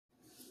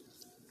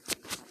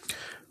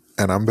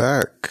And I'm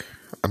back.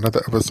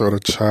 Another episode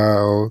of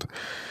Child.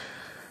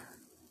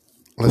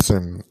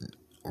 Listen,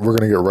 we're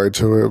going to get right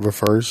to it. But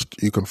first,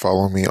 you can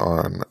follow me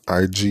on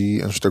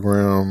IG,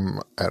 Instagram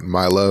at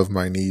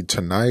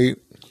MYLOVEMYNEEDTONIGht.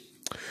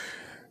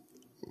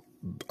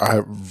 I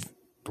have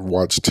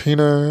watched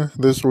Tina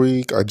this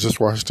week. I just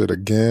watched it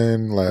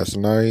again last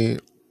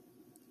night.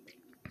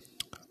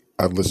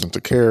 I've listened to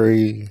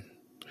Carrie.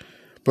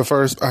 But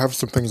first, I have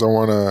some things I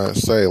want to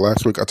say.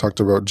 Last week, I talked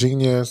about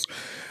Genius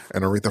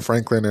and Aretha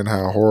Franklin and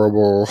how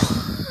horrible,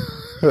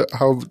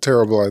 how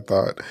terrible I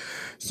thought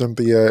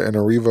Cynthia and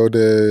Erivo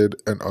did.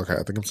 And okay,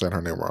 I think I'm saying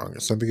her name wrong.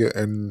 Cynthia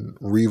and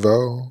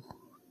Revo,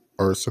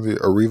 or Cynthia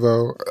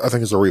Erivo. I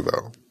think it's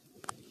Erivo.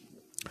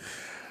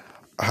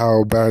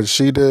 How bad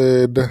she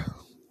did.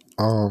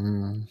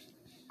 Kind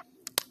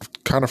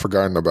of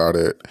forgotten about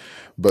it,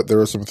 but there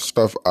was some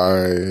stuff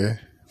I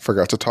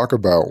forgot to talk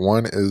about.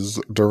 One is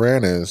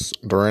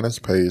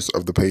Duranis Pace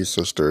of the Pace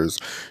sisters.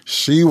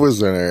 She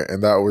was in it,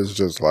 and that was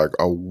just like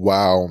a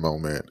wow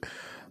moment.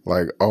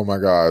 Like, oh my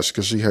gosh,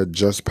 because she had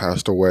just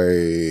passed away,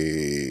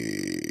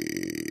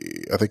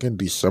 I think in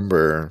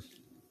December.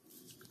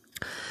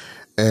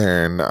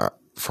 And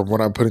from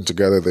what I'm putting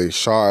together, they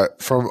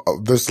shot from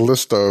this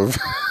list of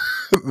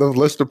the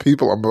list of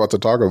people I'm about to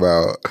talk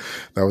about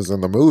that was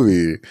in the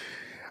movie.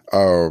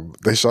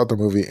 They shot the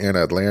movie in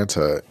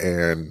Atlanta,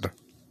 and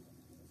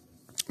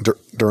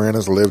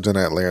Duranis lived in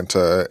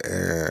Atlanta,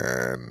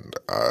 and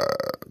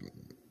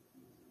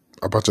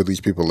a bunch of these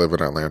people live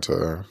in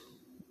Atlanta,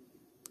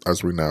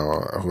 as we know,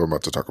 who I'm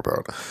about to talk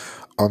about.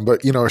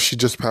 But you know, she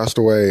just passed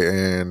away,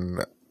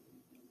 and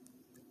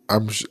I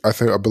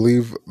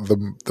believe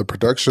the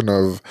production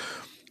of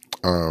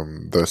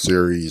the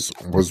series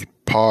was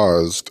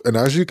paused, and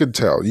as you can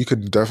tell, you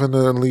can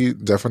definitely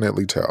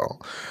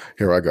tell.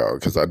 Here I go,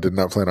 because I did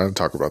not plan on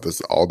talking about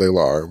this all day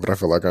long, but I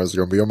feel like it's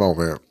going to be a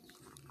moment.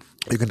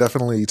 You can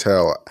definitely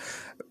tell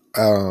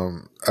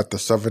at the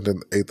 7th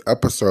and 8th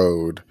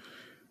episode,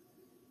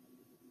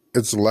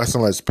 it's less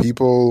and less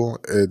people.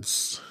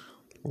 It's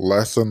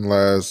less and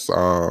less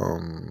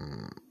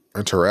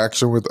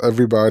interaction with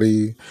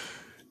everybody.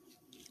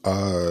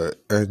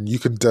 And you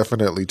can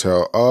definitely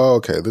tell, oh,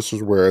 okay, this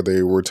is where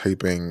they were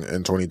taping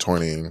in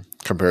 2020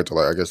 compared to,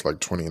 like, I guess,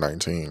 like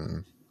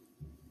 2019.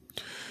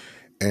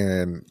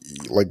 And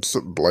like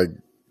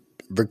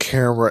the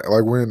camera,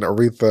 like when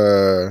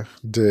Aretha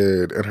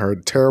did in her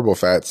terrible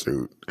fat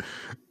suit.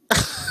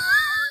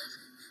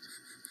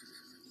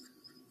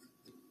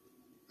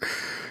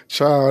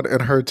 Child, in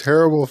her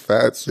terrible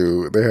fat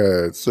suit, they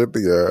had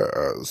Cynthia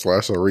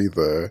slash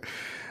Aretha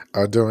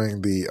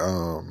doing the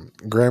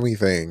Grammy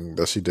thing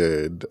that she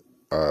did.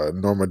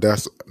 Norma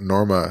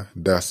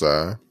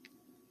Dessa,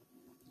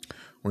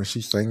 when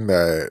she sang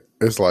that,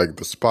 it's like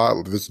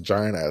this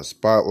giant ass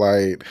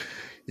spotlight.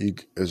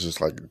 It's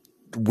just like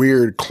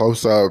weird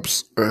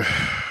close-ups. Oh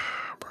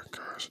my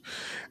gosh.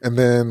 And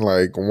then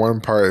like one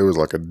part, it was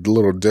like a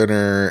little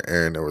dinner,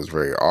 and it was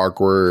very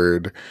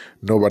awkward.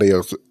 Nobody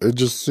else, it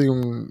just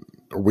seemed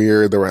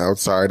weird. They were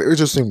outside. It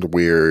just seemed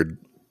weird.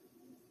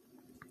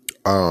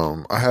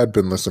 I had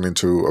been listening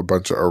to a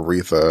bunch of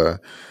Aretha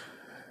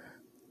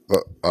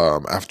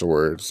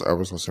afterwards. I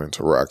was listening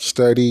to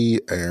Rocksteady,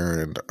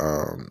 and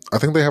I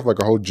think they have like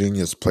a whole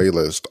Genius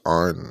playlist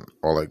on,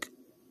 or like,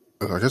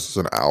 I guess it's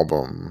an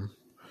album,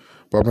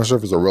 but I'm not sure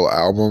if it's a real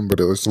album, but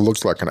it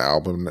looks like an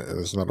album.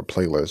 It's not a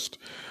playlist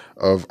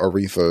of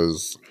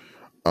Aretha's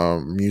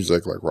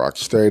music, like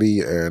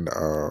Rocksteady. And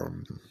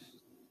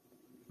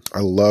I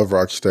love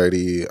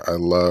Rocksteady. I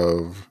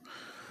love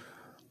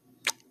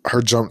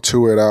her Jump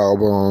to It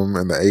album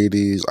in the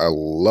 80s. I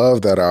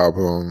love that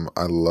album.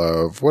 I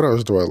love, what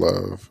else do I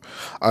love?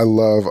 I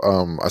love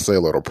I Say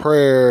a Little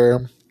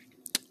Prayer.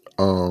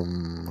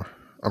 I'm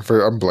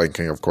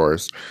blanking, of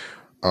course.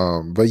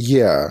 But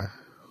yeah,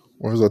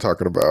 what was I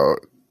talking about?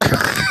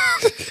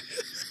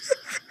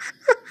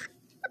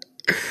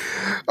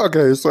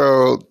 Okay,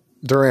 so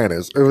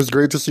Duranis. It was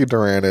great to see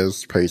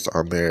Duranis Pace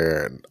on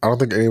there. I don't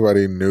think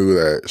anybody knew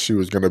that she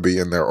was going to be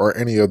in there, or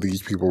any of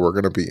these people were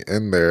going to be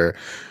in there.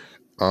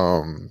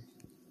 But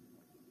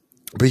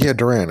yeah,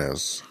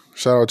 Duranis.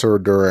 Shout out to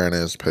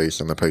Duranis Pace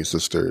and the Pace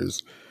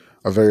sisters.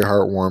 A very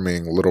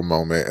heartwarming little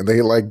moment. And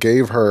they like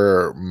gave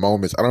her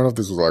moments. I don't know if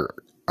this was like,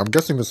 I'm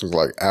guessing this was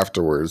like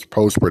afterwards,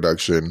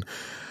 post-production.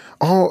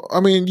 Oh, I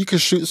mean, you can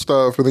shoot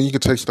stuff and then you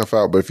can take stuff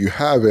out, but if you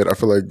have it, I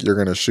feel like you're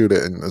going to shoot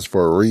it, and it's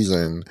for a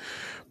reason.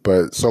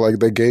 But so like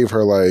they gave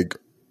her like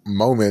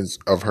moments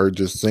of her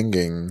just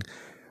singing,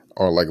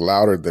 or like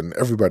louder than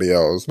everybody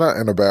else. Not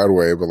in a bad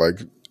way, but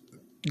like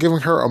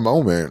giving her a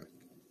moment.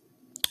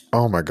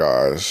 Oh my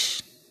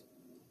gosh.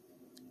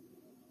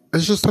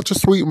 It's just such a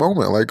sweet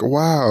moment. Like,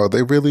 wow,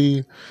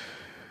 that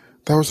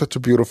was such a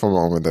beautiful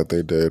moment that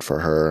they did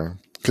for her.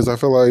 Because I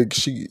feel like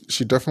she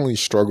definitely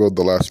struggled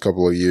the last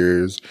couple of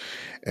years.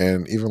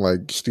 And even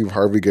like Steve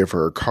Harvey gave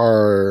her a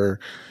car,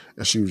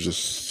 and she was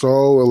just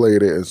so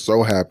elated and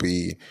so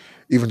happy.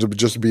 Even to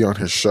just be on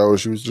his show,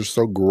 she was just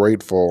so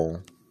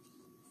grateful.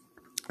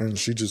 And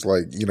she just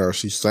like, you know,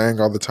 she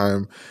sang all the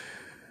time.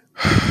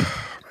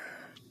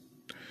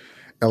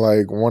 And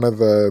like one of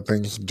the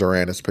things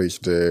Duran's Pace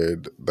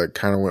did that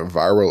kind of went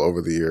viral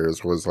over the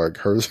years was like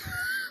her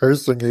her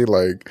singing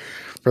like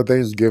for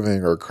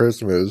Thanksgiving or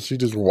Christmas. She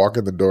just walk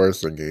in the door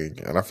singing,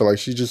 and I feel like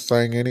she just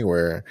sang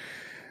anywhere.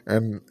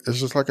 And it's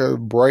just like a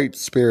bright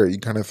spirit. You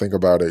kind of think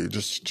about it,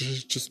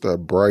 just a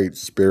bright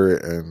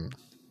spirit. And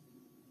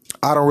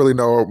I don't really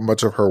know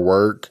much of her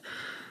work.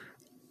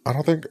 I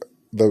don't think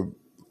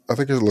I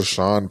think it's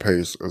LaShawn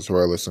Pace is who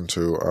I listen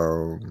to.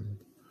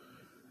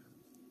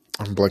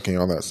 I'm blanking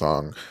on that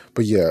song.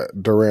 But yeah,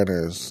 Duran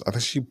is, I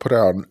think she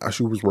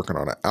was working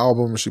on an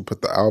album. She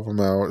put the album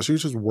out. She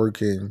was just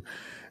working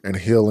and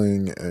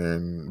healing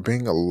and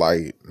being a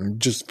light. And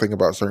just think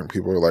about certain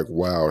people like,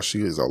 wow,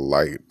 she is a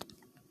light.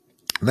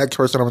 Next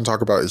person I'm going to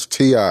talk about is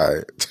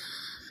T.I.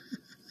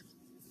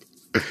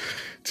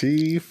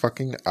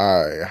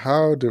 T-fucking-I.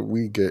 How did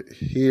we get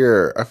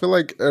here? I feel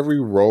like every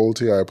role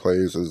T.I.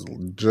 plays is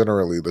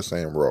generally the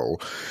same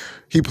role.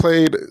 He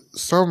played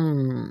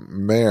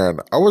some man.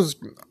 I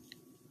wasn't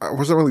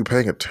really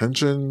paying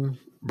attention,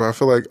 but I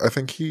thought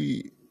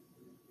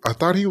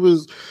he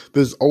was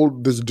this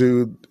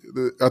dude.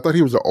 I thought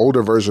he was the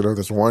older version of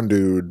this one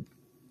dude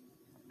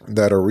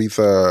that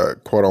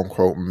Aretha, quote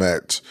unquote,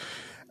 met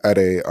at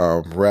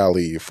a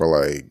rally for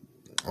like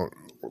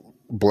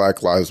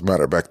Black Lives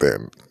Matter back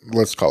then.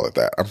 Let's call it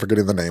that. I'm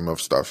forgetting the name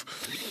of stuff.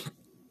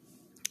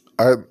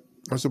 It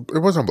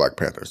wasn't Black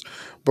Panthers,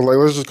 but like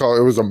let's just call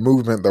it was a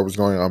movement that was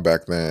going on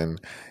back then.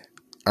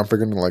 I'm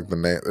forgetting like the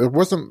name. It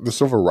wasn't the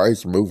civil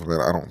rights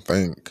movement, I don't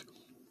think.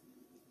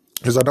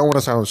 Because I don't want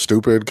to sound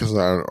stupid because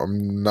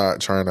I'm not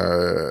trying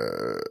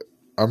to...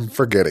 I'm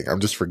forgetting. I'm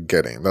just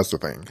forgetting. That's the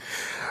thing.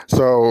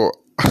 So...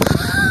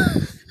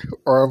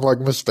 or I'm like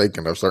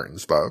mistaken of certain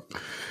stuff.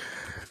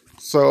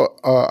 So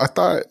I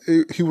thought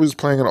he was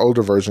playing an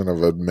older version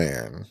of a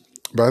man.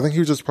 But I think he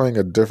was just playing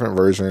a different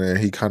version, and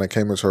he kind of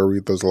came into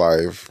Aretha's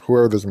life.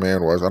 Whoever this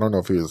man was, I don't know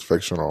if he was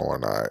fictional or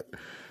not.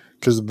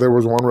 Because there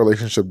was one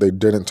relationship they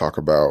didn't talk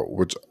about,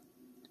 which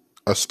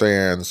a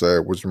Stan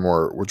said which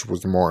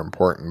was more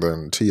important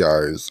than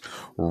T.I.'s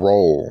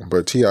role.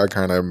 But T.I.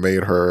 kind of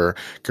made her,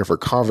 give her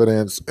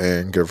confidence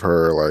and give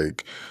her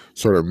like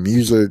sort of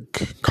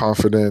music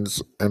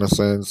confidence in a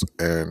sense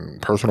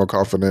and personal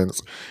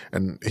confidence.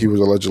 And he was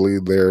allegedly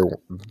there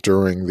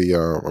during the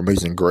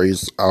Amazing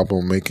Grace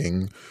album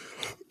making.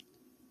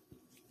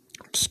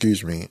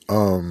 Excuse me.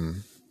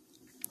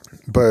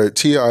 But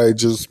T.I.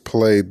 just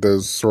played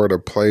this sort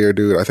of player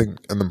dude. I think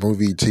in the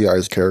movie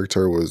T.I.'s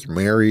character was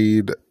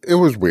married. It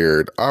was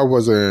weird. I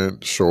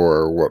wasn't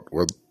sure what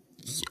was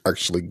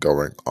actually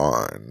going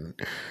on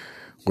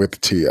with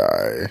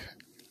T.I.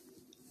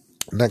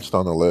 Next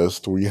on the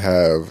list we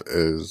have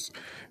is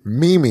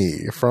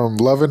Mimi from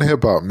Love and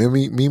Hip Hop.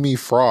 Mimi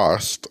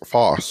Faust,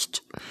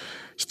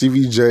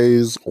 Stevie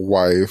J's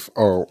wife,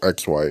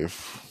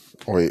 ex-wife.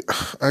 Wait,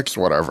 ex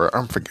whatever.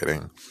 I'm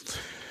forgetting.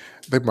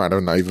 They might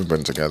have not even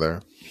been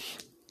together.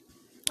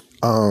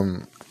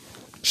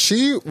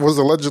 She was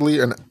allegedly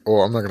I'm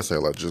not going to say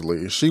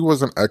allegedly. She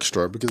was an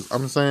extra because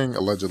I'm saying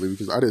allegedly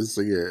because I didn't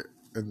see it.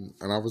 And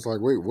I was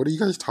like, wait, what are you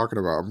guys talking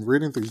about? I'm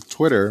reading through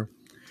Twitter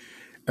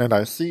and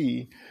I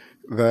see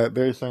that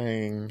they're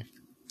saying,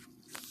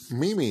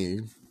 Mimi,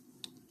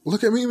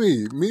 look at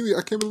Mimi.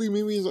 I can't believe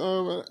Mimi's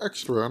an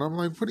extra. And I'm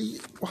like,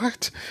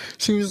 what?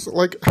 She was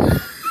like...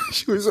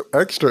 She was an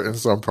extra in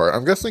some part.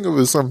 I'm guessing it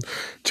was some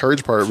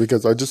church part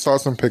because I just saw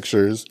some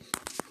pictures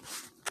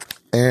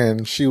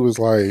and she was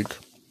like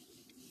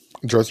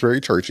dressed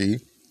very churchy.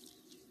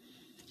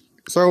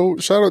 So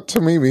shout out to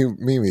Mimi.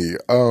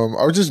 I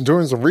was just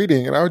doing some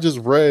reading and I just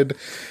read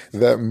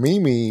that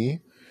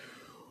Mimi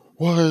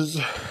was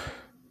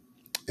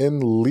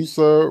in in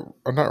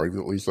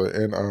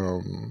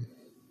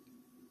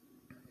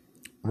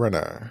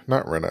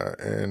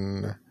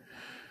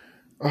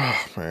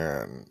oh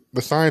man, the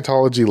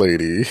Scientology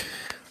lady.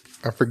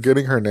 I'm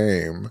forgetting her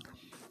name.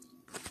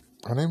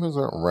 Her name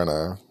isn't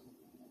Rena.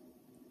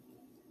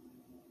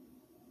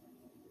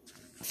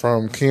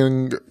 From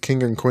King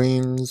and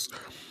Queens.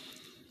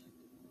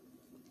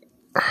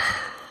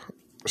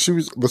 She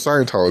was the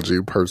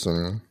Scientology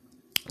person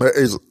that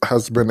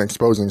has been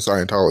exposing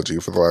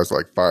Scientology for the last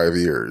like 5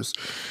 years.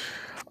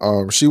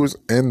 She was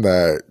in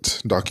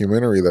that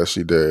documentary that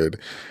she did.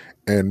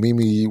 And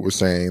Mimi was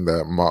saying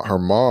that her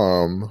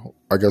mom,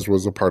 I guess,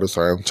 was a part of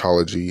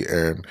Scientology.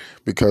 And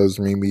because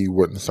Mimi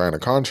wouldn't sign a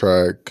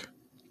contract,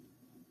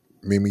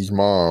 Mimi's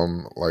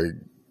mom, like,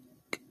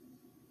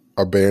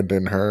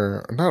 abandoned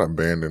her. Not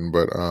abandoned,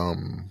 but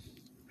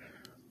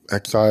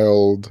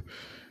exiled.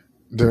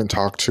 Didn't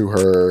talk to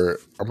her.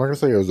 I'm not going to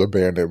say it was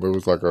abandoned, but it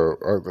was like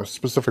a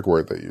specific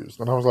word they used.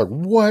 And I was like,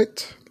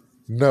 what?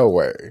 No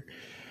way.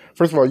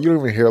 First of all, you don't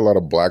even hear a lot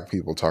of black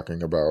people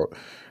talking about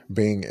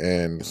being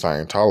in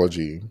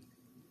Scientology,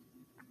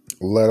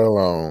 let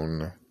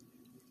alone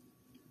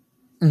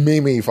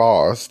Mimi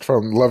Faust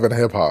from Love and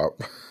Hip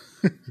Hop.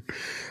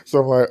 So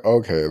I'm like,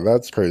 okay,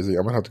 that's crazy.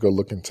 I'm gonna have to go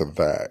look into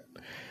that.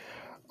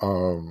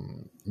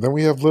 Then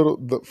we have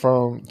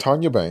from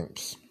Tanya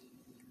Banks.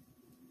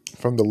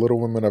 from the Little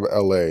Women of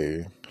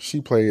LA.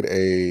 She played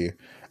a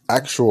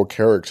actual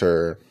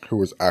character who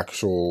was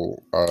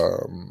actual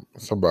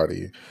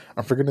somebody.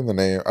 I'm forgetting the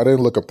name. I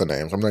didn't look up the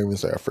names. I'm not even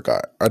say I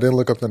forgot. I didn't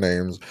look up the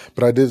names,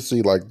 but I did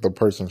see like the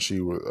person she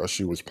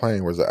was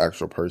playing was the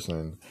actual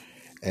person,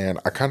 and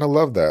I kind of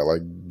love that.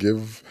 Like,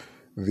 give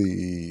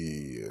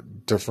the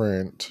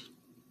different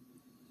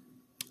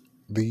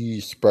I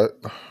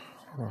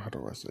don't know, how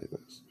do I say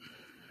this?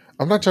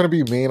 I'm not trying to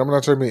be mean. I'm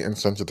not trying to be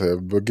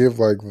insensitive, but give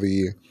like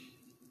the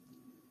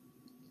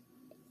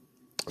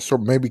so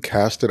maybe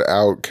casted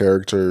out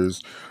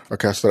characters or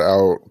casted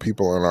out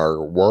people in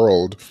our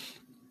world,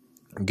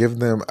 give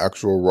them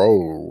actual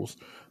roles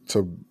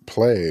to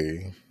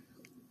play,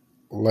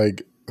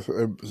 like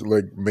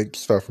make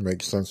stuff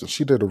make sense. And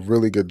she did a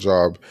really good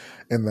job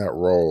in that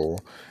role.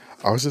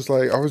 I was just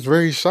like, I was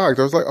very shocked.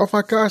 I was like, oh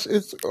my gosh,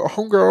 it's a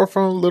homegirl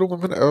from Little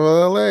Women of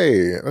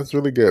LA. That's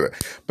really good.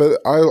 But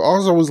I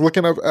also was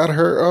looking up at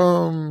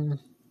her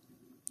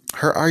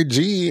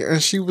IG,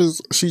 and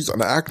she's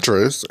an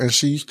actress, and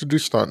she used to do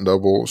stunt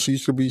double. She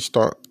used to do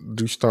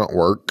stunt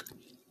work.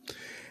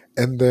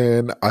 And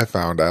then I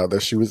found out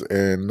that she was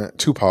in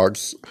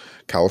Tupac's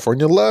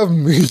California Love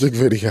music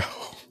video.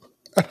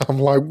 And I'm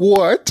like,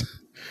 what?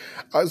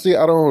 I'm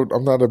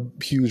not a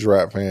huge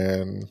rap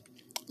fan.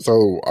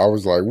 So I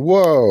was like,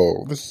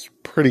 whoa, this is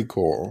pretty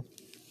cool.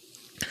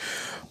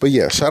 But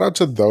yeah, shout out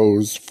to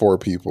those 4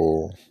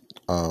 people.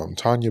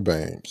 Tanya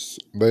Banks.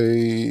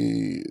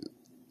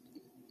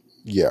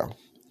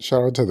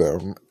 Shout out to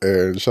them.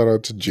 And shout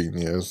out to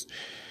Genius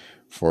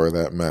for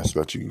that mess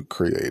that you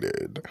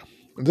created.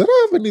 Did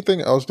I have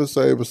anything else to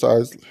say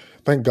besides,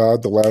 thank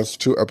God the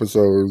last 2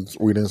 episodes,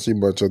 we didn't see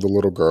much of the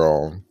little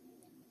girl.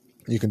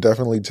 You can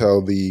definitely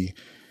tell the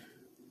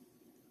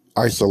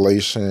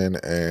isolation,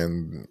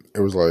 and it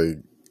was like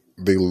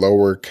the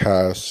lower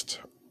cast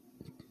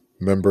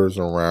members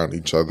around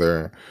each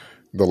other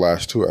the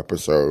last 2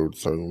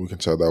 episodes. So we can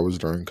tell that was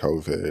during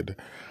COVID.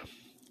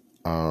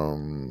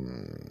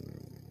 I'm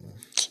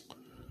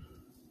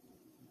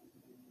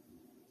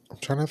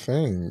trying to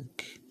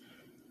think.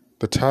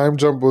 The time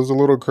jump was a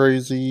little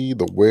crazy.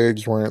 The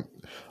wigs weren't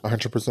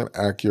 100%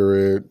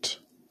 accurate.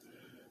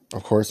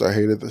 Of course, I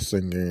hated the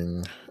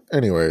singing.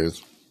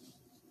 Anyways,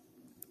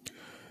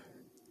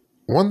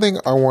 one thing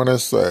I want to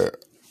say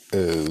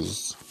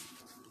is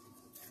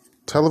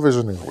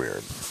television is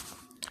weird.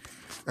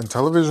 And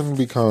television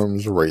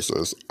becomes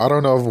racist. I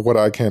don't know what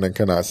I can and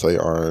cannot say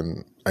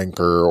on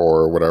Anchor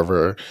or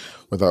whatever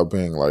without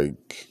being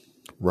like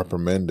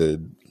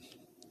reprimanded.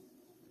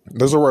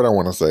 There's a word I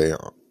want to say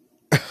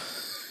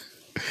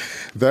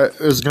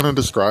that is going to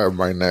describe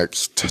my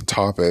next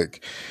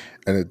topic,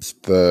 and it's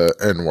the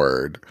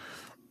N-word.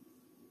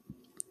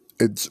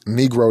 It's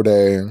Negro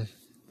Day,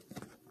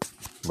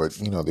 but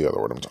you know the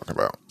other word I'm talking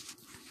about.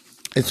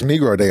 It's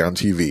Negro Day on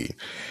TV.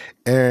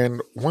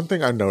 And one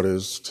thing I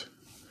noticed,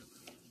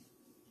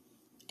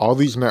 I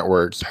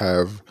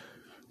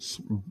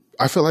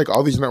feel like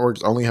all these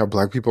networks only have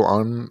black people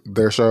on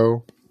their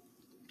show.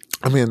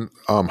 I mean,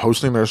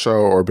 hosting their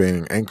show or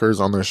being anchors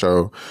on their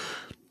show,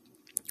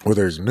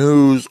 whether it's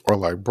news or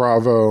like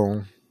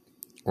Bravo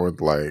or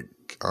like,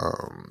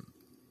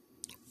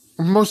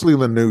 mostly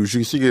the news.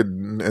 You see it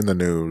in the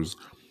news.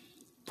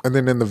 And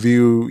then in The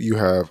View, you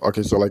have,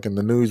 so like in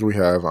the news, we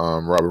have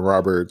Robin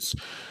Roberts,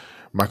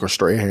 Michael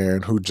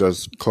Strahan, who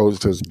just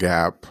closed his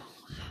gap.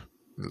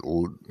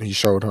 He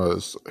showed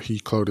us, he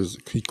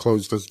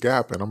closed his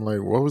gap. And I'm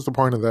like, what was the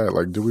point of that?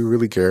 Like, do we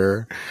really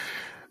care?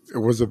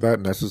 Was it that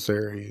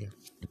necessary?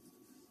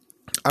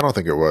 I don't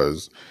think it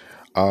was.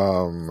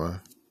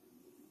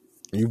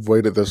 You've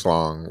waited this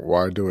long.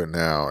 Why do it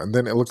now? And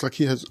then it looks like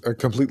he has a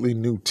completely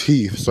new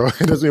teeth. So it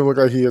doesn't even look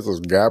like he has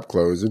his gap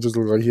closed. It just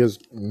looks like he has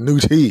new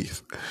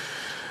teeth.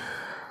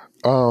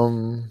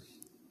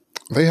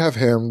 They have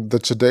him. The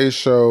Today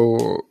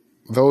Show,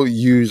 they'll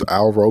use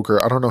Al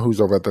Roker. I don't know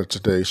who's over at the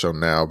Today Show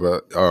now,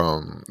 but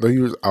they'll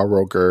use Al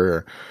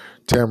Roker.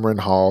 Tamron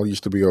Hall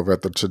used to be over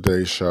at the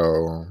Today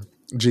Show.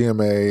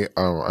 GMA,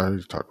 I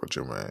already talked about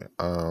GMA.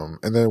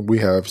 And then we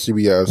have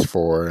CBS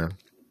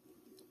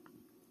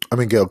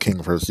Gayle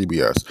King for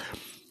CBS.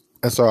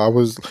 And so I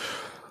was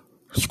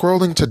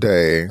scrolling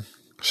today.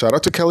 Shout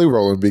out to Kelly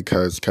Rowland,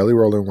 because Kelly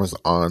Rowland was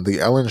on The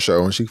Ellen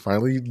Show and she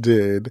finally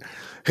did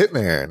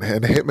Hitman.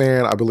 And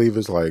Hitman, I believe,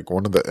 is like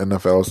one of the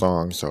NFL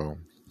songs. So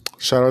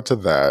shout out to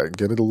that.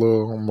 Get a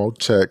little more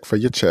check for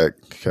your check,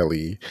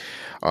 Kelly.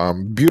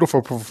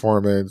 Beautiful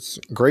performance.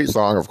 Great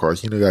song, of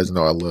course. You guys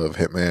know I love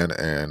Hitman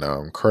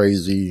and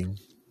Crazy.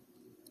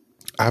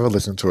 I haven't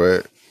listened to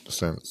it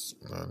since,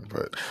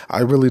 but I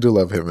really do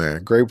love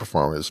Hitman. Great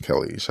performance,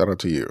 Kelly. Shout out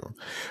to you.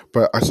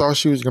 But I saw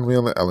she was going to be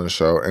on the Ellen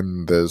Show,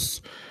 and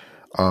this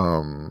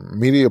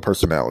media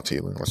personality,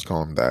 let's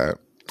call him that,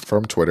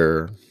 from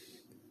Twitter,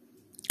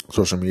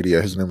 social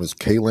media, his name is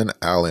Kalen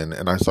Allen,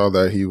 and I saw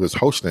that he was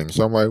hosting.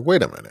 So I'm like,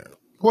 wait a minute,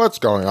 what's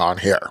going on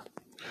here?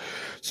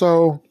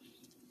 So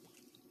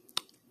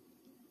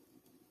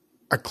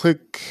I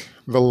click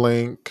the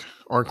link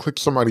or click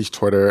somebody's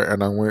Twitter,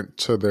 and I went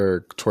to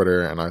their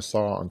Twitter, and I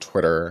saw on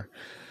Twitter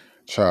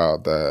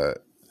child,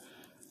 that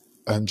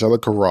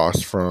Angelica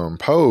Ross from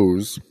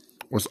Pose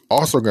was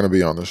also going to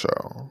be on the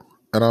show.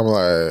 And I'm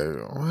like,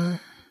 what?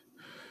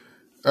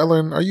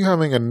 Ellen, are you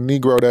having a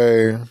Negro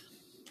Day?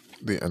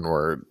 The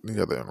N-word.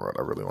 The other N-word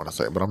I really want to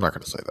say, but I'm not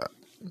going to say that.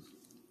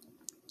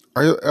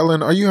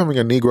 Ellen, are you having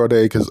a Negro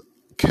Day? Because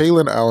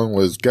Kaylin Allen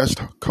was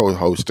guest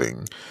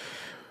co-hosting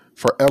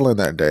for Ellen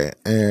that day.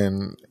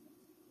 And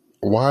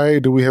why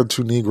do we have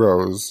three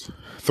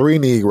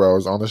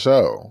Negroes on the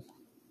show?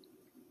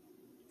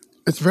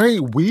 It's very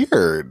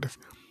weird.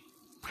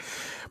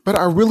 But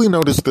I really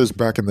noticed this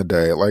back in the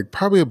day, like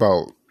probably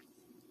about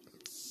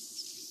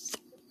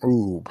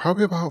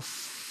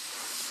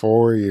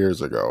 5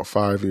 years ago.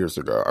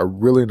 I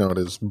really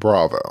noticed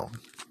Bravo.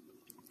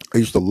 I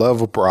used to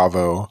love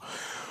Bravo.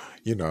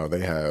 You know, they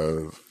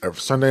have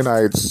Sunday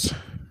nights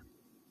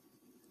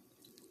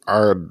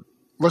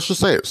let's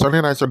just say it,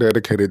 Sunday nights are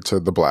dedicated to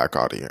the black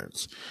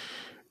audience.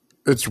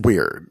 It's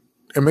weird.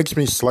 It makes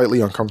me slightly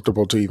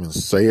uncomfortable to even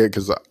say it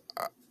because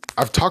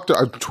I've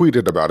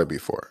tweeted about it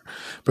before,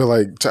 but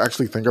like to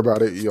actually think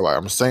about it, you're like,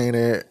 I'm saying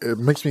it. It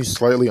makes me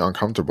slightly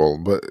uncomfortable,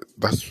 but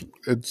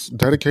it's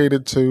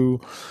dedicated to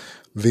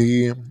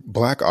the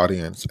black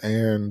audience.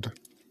 And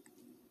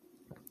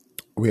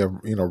we have,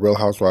 Real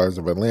Housewives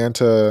of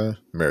Atlanta,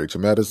 Married to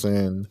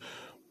Medicine,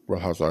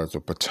 Real Housewives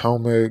of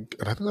Potomac,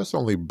 and I think that's the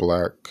only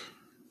black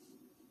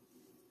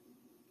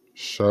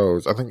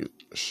shows. I think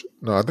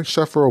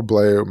Chef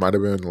Roble might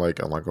have been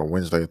like on like a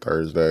Wednesday,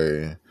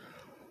 Thursday.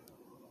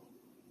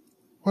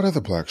 What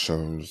other black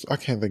shows? I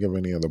can't think of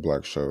any other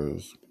black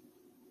shows.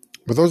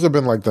 But those have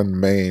been like the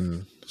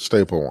main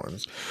staple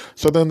ones.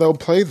 So then they'll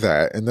play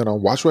that, and then I'll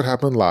Watch What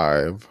Happened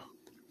Live.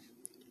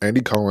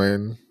 Andy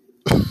Cohen.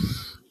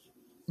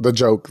 The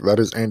joke, that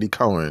is Andy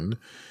Cohen.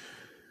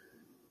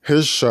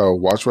 His show,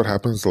 Watch What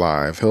Happens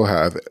Live, he'll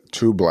have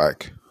 2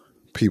 black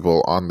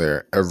people on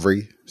there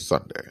every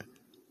Sunday.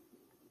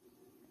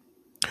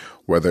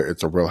 Whether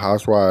it's a Real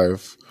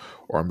Housewife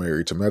or a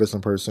Married to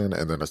Medicine person,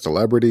 and then a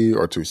celebrity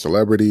or 2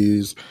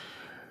 celebrities.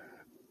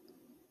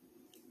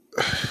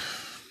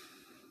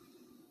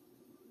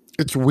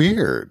 It's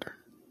weird.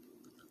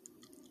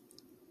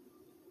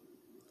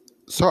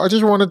 So I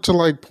just wanted to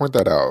like point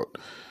that out.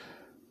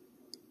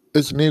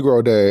 It's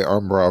Negro Day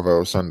on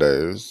Bravo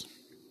Sundays.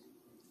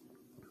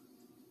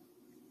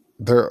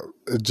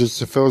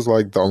 It feels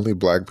like the only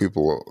black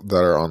people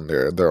that are on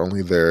there. They're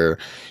only there,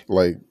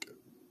 like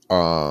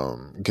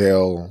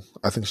Gail.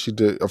 I think she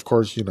did. Of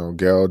course,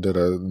 Gail did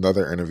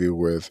another interview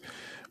with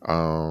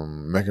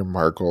Meghan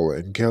Markle,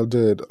 and Gail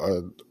did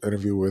an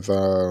interview with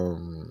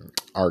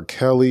R.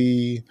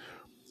 Kelly,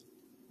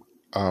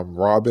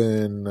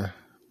 Robin.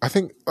 I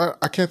think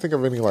I can't think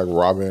of any like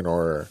Robin,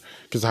 or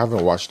because I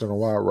haven't watched in a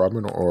while,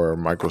 Robin or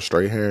Michael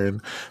Strahan,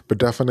 but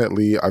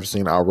definitely I've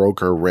seen Al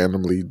Roker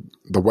randomly,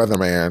 the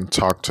weatherman,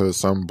 talk to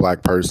some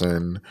black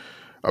person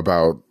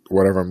about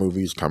whatever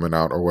movie's coming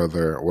out or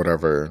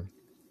whatever.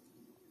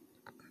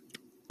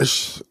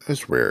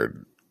 It's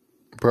weird,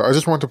 but I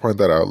just want to point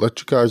that out, let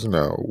you guys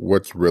know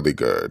what's really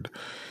good.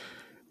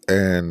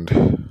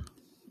 And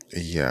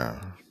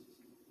yeah,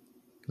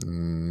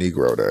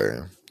 Negro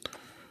Day.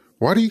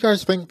 Why do you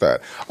guys think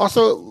that?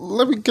 Also,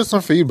 let me get some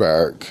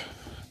feedback.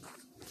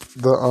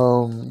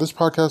 This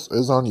podcast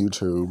is on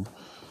YouTube.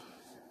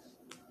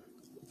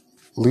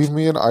 Leave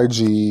me an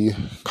IG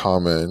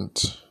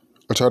comment.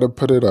 I try to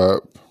put it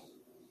up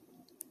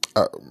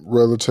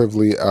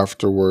relatively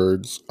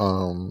afterwards,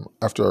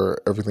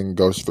 after everything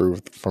goes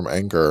through from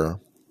Anchor.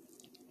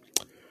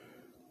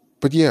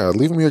 But yeah,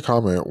 leave me a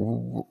comment.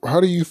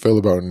 How do you feel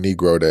about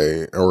Negro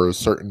Day or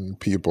certain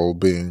people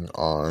being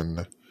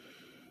on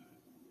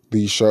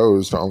these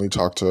shows to only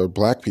talk to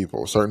black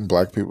people, certain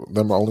black people,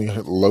 them only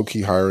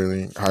low-key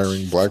hiring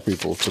black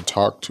people to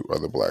talk to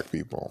other black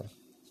people?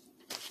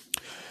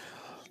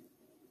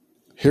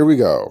 Here we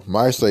go.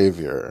 My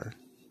Savior.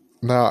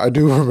 Now, I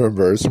do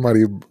remember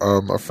somebody,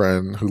 a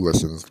friend who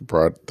listens,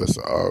 brought this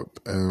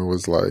up and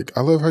was like, I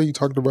love how you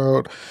talked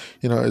about,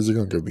 is it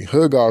going to give me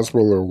hood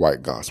gospel or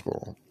white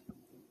gospel?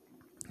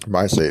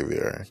 My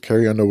Savior.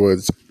 Carrie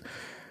Underwood's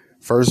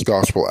first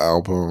gospel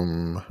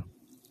album.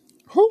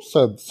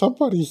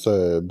 Somebody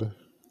said,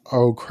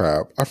 oh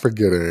crap, I'm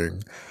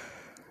forgetting.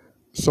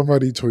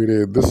 Somebody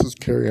tweeted, this is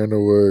Carrie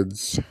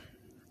Underwood's,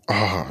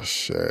 oh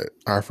shit,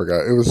 I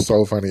forgot. It was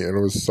so funny, and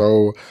it was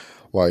so,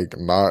 like,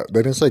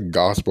 they didn't say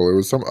gospel, it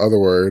was some other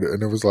word,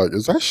 and it was like,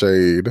 is that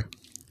shade?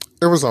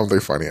 It was something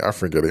funny, I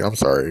forget it, I'm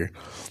sorry.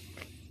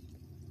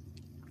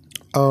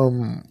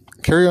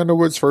 Carrie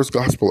Underwood's first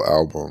gospel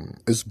album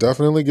is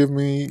definitely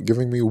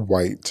giving me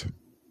white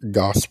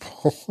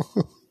gospel.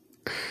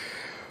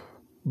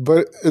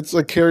 But it's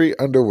a Carrie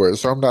Underwood,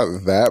 so I'm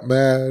not that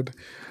mad.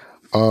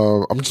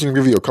 I'm just going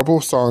to give you a couple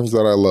of songs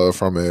that I love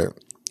from it.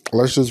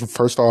 Let's just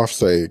first off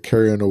say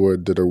Carrie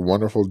Underwood did a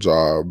wonderful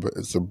job.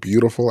 It's a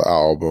beautiful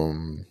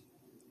album.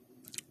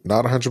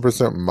 Not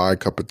 100% my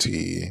cup of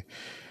tea.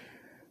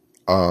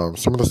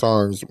 Most of the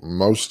songs,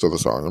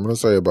 I'm going to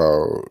say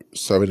about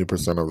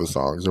 70% of the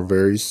songs are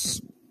very,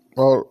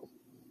 well,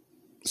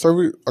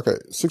 okay,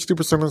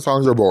 60% of the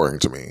songs are boring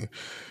to me.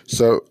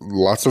 So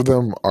lots of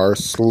them are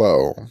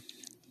slow.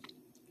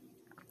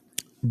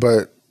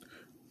 But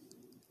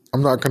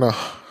I'm not gonna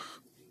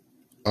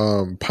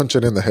punch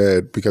it in the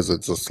head because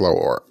it's a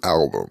slower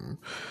album.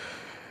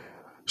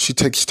 She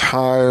takes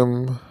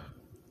time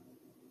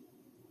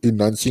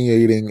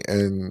enunciating,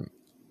 and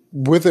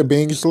with it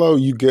being slow,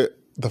 you get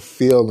the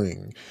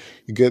feeling,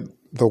 you get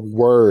the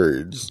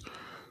words.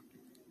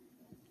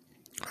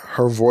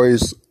 Her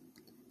voice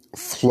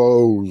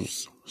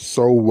flows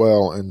so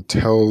well and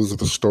tells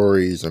the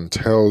stories and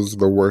tells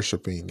the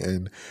worshiping,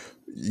 and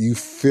you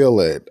feel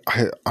it.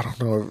 I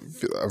don't know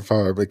if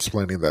I'm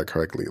explaining that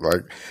correctly.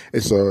 Like,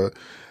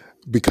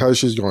 because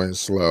she's going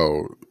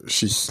slow,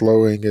 she's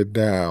slowing it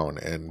down,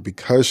 and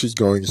because she's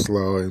going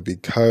slow, and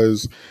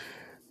because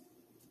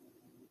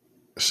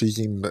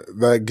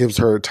that gives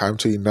her time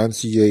to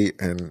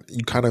enunciate, and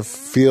you kind of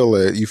feel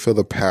it. You feel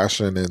the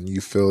passion, and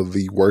you feel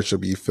the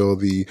worship. You feel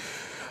the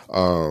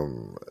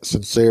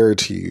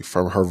sincerity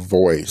from her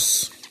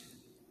voice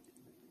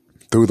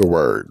through the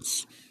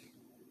words.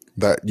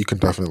 That you can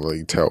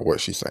definitely tell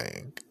what she's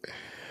saying.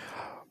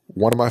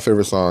 One of my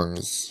favorite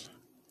songs,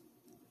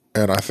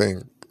 and I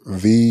think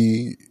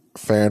the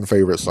fan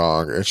favorite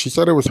song, and she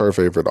said it was her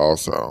favorite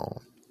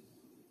also.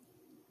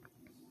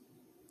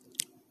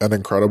 An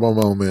incredible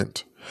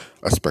moment,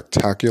 a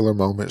spectacular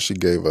moment she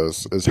gave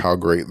us is How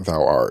Great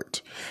Thou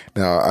Art.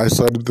 Now, I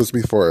said this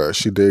before.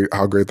 She did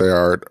How Great Thou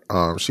Art.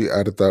 She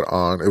added that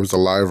on. It was a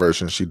live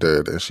version she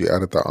did, and she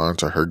added that on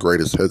to her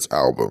Greatest Hits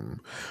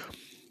album.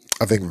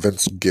 I think not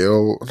Vince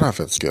Gill.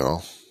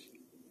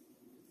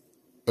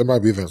 It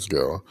might be Vince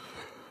Gill,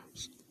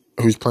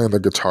 who's playing the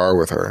guitar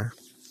with her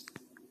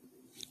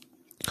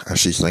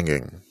as she's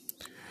singing.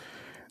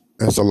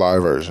 It's a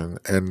live version,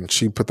 and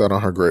she put that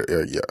on her great.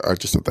 Yeah, I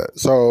just said that.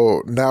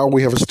 So now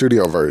we have a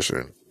studio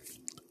version,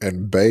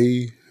 and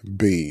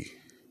baby,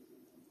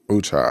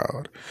 ooh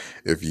child,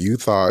 if you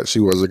thought she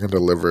wasn't gonna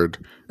deliver,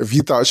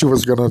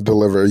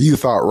 you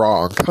thought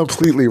wrong,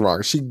 completely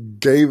wrong.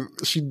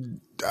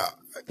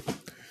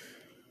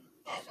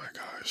 Oh my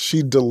gosh,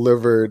 she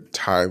delivered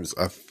times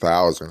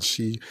 1,000.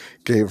 She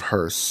gave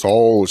her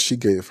soul, she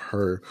gave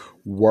her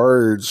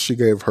words, she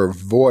gave her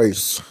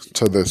voice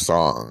to this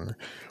song.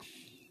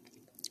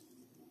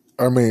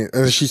 I mean,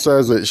 and she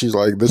says that she's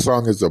like, this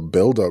song is a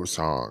build-up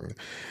song.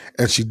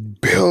 And she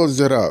builds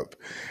it up.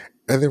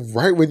 And then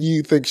right when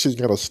you think she's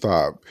going to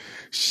stop,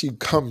 she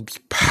comes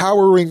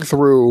powering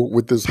through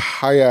with this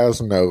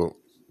high-ass note.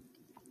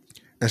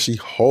 And she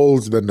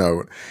holds the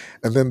note.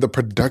 And then the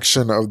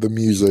production of the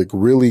music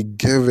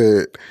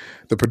the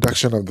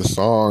production of the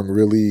song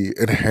really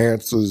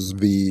enhances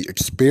the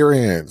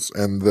experience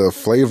and the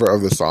flavor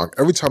of the song.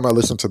 Every time I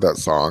listen to that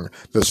song,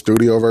 the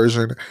studio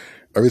version,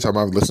 every time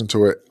I listen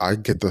to it, I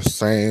get the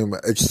same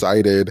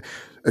excited,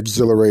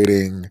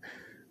 exhilarating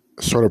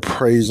sort of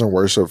praise and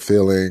worship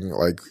feeling.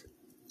 Like,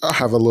 I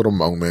have a little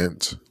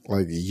moment.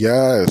 Like,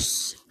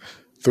 yes,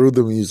 through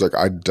the music,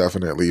 I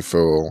definitely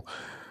feel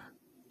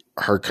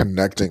her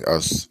connecting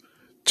us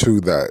to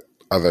that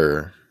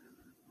other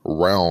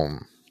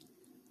realm.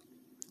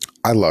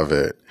 I love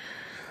it.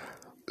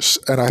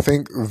 And I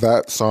think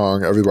that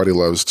song everybody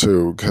loves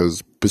too,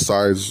 because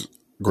besides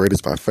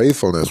Greatest by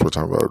Faithfulness, which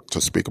I'm about to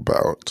speak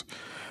about,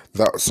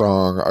 that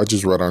song I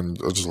just looked at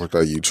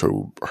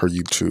her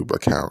YouTube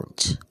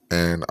account,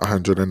 and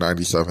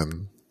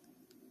 197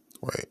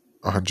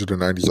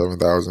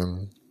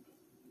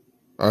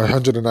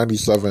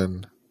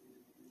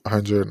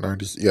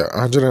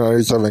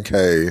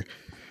 197K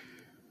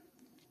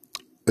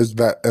is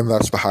that, and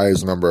that's the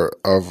highest number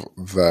of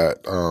that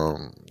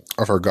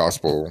of her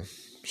gospel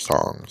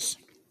songs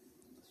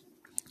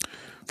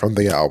from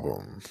the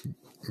album.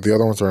 The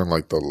other ones are in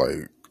like the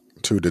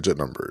 2-digit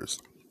numbers.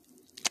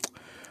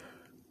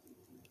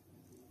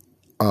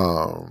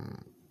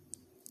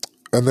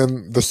 And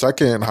then the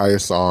second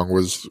highest song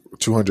was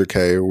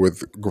 200K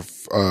with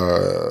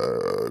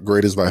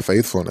Greatest by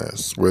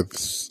Faithfulness with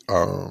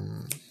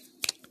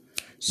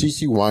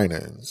CeCe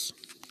Winans.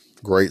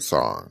 Great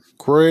song.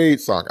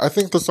 I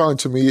think the song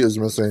to me is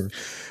missing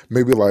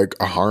maybe like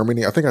a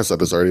harmony. I think I said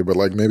this already, but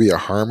like maybe a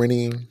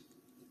harmony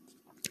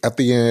at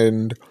the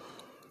end.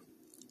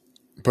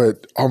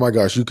 But oh my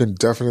gosh, you can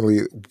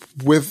definitely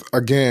with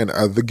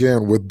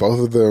both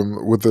of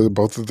them, with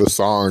both of the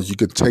songs, you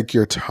could take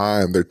your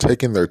time. They're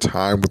taking their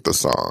time with the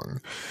song.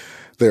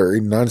 They're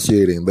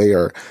enunciating. They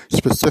are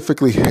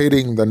specifically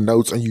hitting the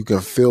notes, and you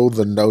can feel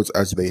the notes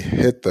as they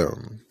hit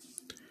them.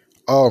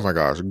 Oh my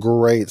gosh,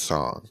 great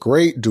song.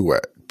 Great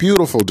duet.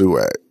 Beautiful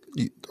duet.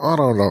 I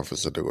don't know if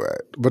it's a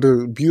duet, but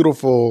a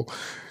beautiful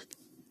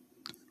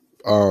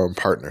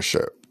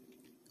partnership.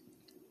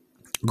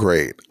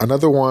 Great.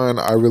 Another one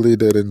I really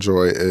did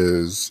enjoy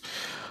is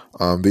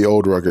The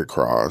Old Rugged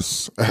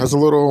Cross. It has a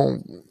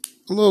little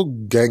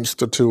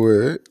gangster to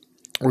it,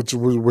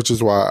 which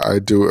is why I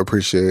do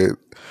appreciate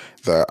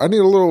that. I need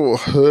a little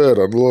hood,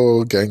 a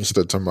little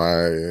gangster to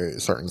my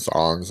certain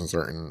songs and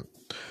certain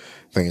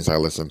things I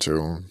listen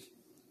to.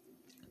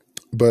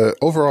 But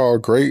overall,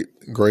 great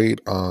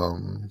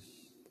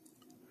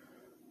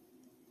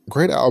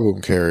great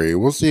album, Carrie.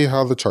 We'll see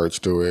how the charts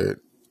do it.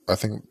 I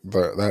think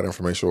that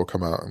information will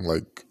come out in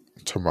like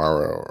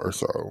tomorrow or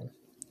so.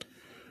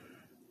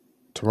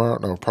 Tomorrow,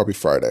 no, probably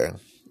Friday.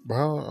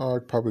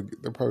 Well,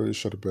 there probably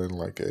should have been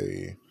like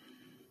a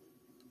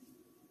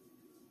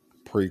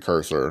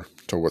precursor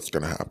to what's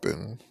going to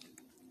happen.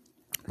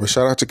 But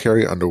shout out to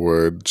Carrie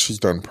Underwood. She's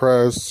done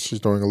press. She's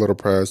doing a little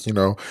press, you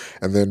know.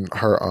 And then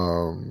her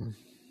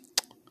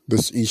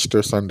this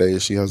Easter Sunday,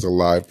 she has a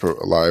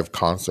live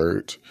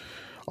concert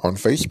on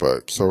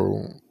Facebook.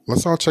 So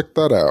let's all check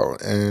that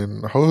out.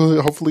 And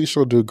hopefully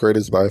she'll do "Great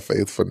Is Thy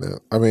Faithfulness."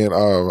 I mean,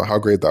 "How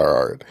Great Thou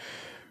Art."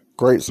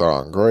 Great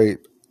song. Great.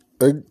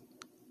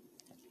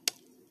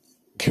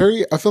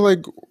 Carrie, I feel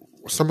like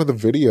some of the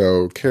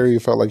video, Carrie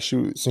felt like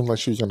she seemed like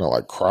she was gonna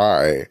like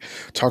cry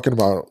talking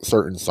about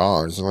certain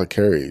songs. And like,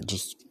 Carrie,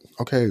 just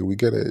okay, we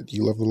get it.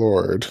 You love the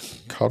Lord.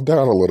 Calm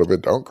down a little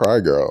bit. Don't cry,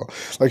 girl.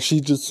 Like,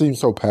 she just seems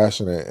so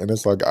passionate, and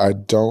it's like I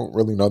don't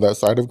really know that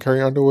side of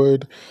Carrie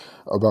Underwood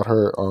about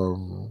her,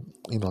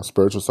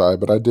 spiritual side.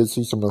 But I did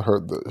see some of her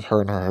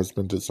and her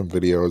husband did some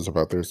videos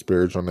about their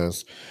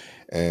spiritualness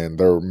and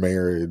their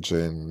marriage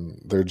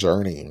and their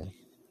journey.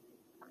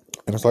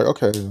 And it's like,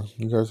 okay,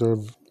 you guys are,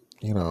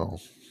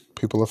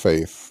 people of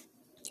faith.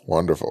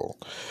 Wonderful.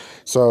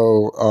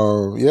 So,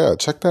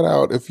 check that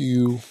out if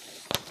you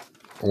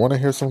want to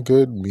hear some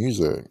good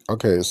music.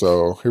 Okay,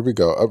 so here we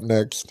go. Up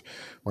next,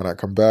 when I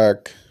come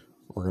back,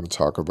 we're going to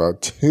talk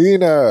about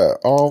Tina.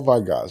 Oh my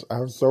gosh, I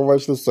have so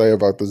much to say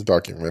about this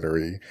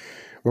documentary.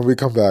 When we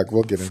come back,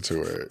 we'll get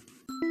into it.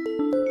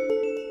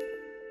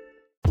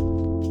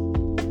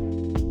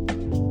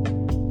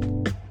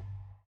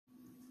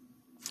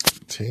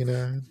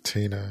 Tina.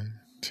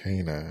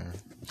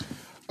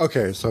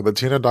 Okay, so the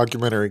Tina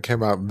documentary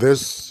came out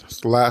this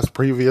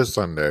previous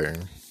Sunday.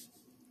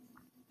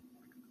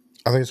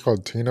 I think it's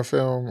called Tina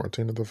Film or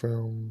Tina the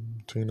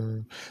Film.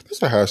 Tina. That's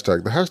the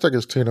hashtag. The hashtag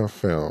is Tina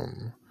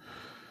Film.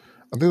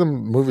 I think the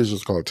movie is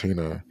just called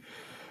Tina.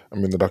 I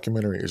mean, the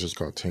documentary is just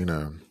called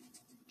Tina.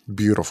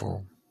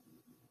 Beautiful.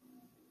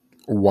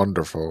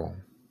 Wonderful.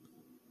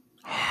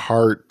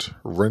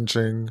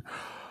 Heart-wrenching.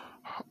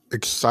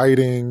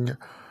 Exciting.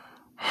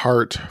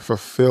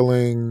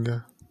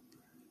 Heart-fulfilling.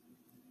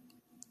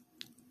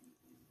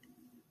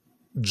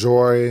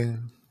 Joy.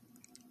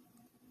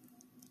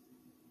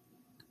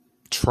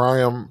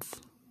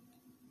 Triumph.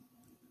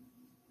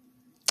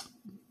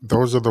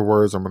 Those are the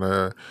words I'm going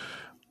to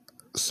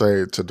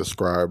say to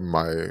describe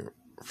my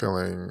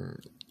feeling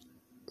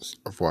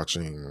of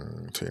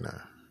watching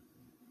Tina.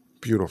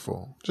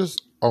 Beautiful.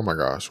 Just, oh my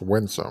gosh,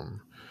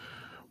 winsome.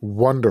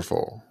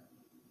 Wonderful.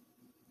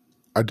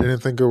 I didn't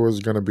think it was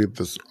going to be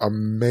this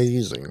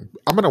amazing.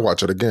 I'm going to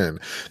watch it again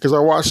because I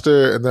watched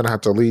it and then I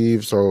had to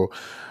leave. So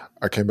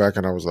I came back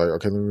and I was like,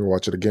 okay, let me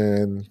watch it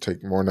again,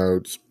 take more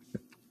notes.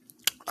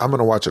 I'm going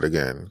to watch it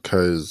again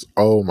because,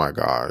 oh my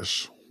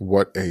gosh,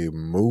 what a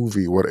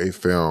movie, what a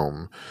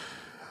film.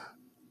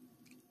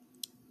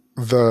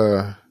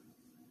 The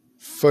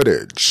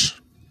footage.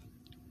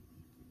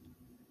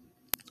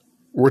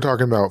 We're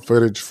talking about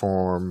footage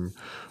from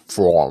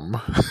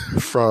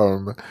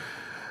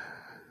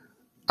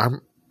how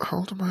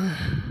old am I?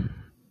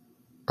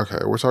 Okay,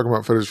 we're talking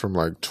about footage from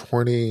like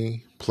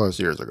 20 plus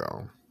years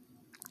ago.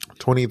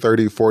 20,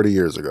 30, 40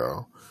 years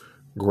ago.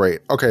 Great.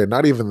 Okay,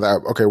 not even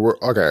that. Okay,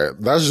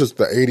 that's just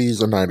the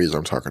 80s and 90s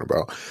I'm talking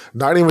about.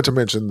 Not even to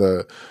mention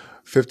the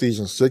 50s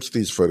and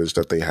 60s footage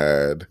that they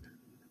had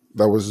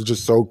that was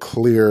just so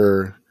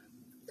clear.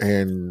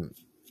 And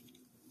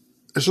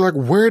it's just like,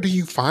 where do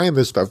you find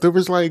this stuff? There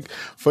was like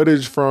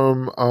footage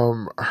from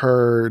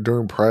her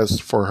doing press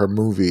for her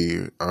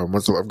movie,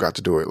 Once the Love Got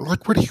to Do It.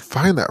 Like, where do you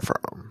find that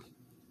from?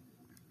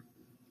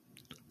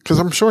 Because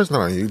I'm sure it's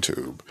not on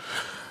YouTube.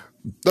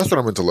 That's what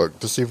I meant to look,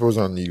 to see if it was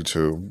on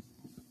YouTube.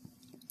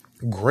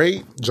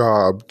 Great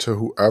job to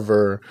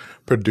whoever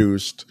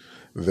produced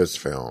this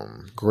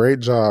film. Great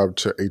job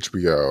to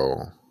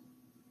HBO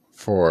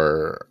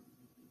for,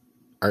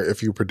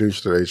 if you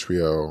produced it at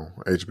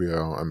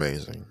HBO,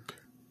 amazing.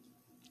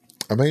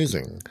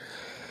 Amazing.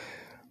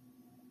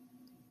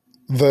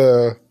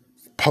 The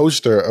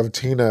poster of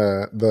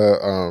Tina,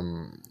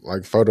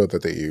 the photo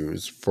that they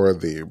use for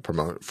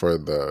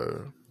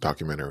the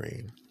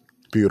documentary,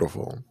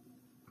 beautiful.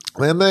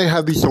 And they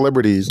have these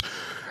celebrities.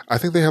 I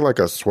think they had like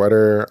a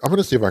sweater. I'm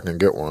gonna see if I can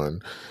get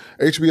one.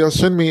 HBO,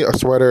 send me a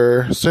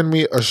sweater. Send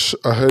me a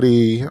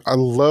hoodie. I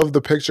love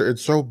the picture.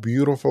 It's so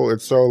beautiful.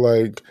 It's so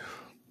like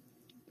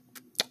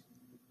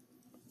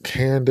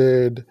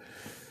candid.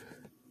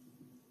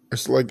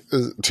 It's like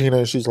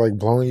Tina, she's like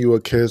blowing you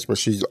a kiss, but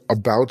she's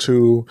about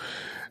to.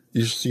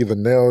 You see the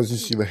nails, you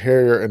see the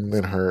hair, and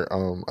then her,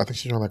 I think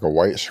she's wearing like a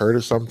white shirt or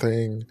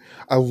something.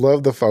 I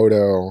love the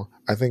photo.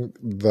 I think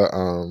the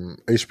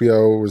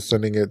HBO was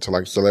sending it to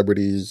like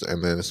celebrities,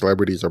 and then the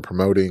celebrities are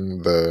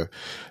promoting the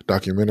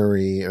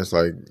documentary. It's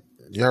like,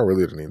 yeah, I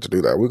really didn't need to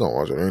do that. We're going to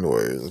watch it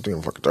anyways. It's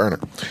Tina fucking Turner.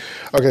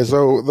 Okay,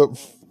 so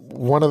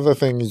one of the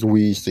things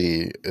we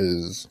see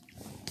is,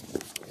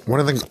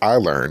 one of the things I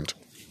learned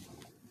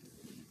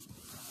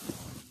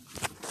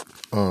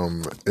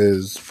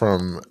is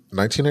from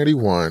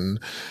 1981,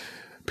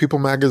 People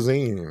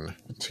magazine.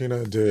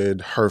 Tina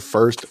did her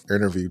first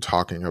interview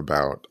talking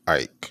about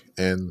Ike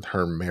and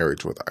her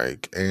marriage with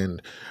Ike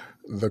and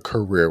the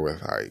career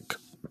with Ike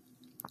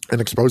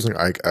and exposing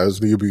Ike as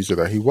the abuser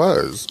that he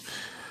was.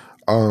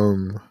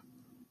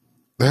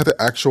 They had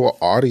the actual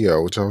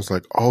audio, which I was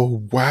like,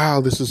 oh,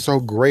 wow, this is so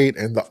great.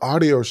 And the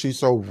audio, she's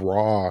so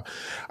raw.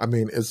 I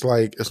mean, it's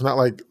not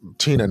like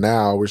Tina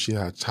now where she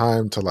had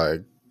time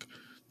to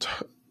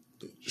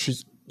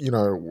she's,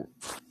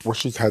 where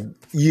she's had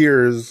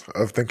years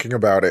of thinking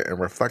about it and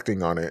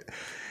reflecting on it.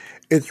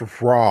 It's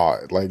raw.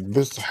 Like,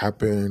 this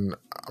happened,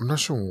 I'm not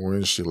sure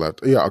when she left.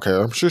 Yeah, okay,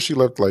 I'm sure she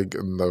left like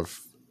in the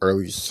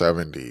early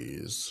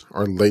 70s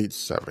or late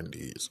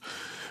 70s.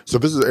 So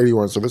this is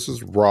 81. So this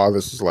is raw.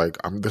 This is like,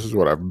 this is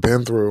what I've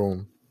been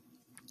through.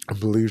 I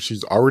believe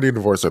she's already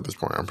divorced at this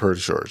point. I'm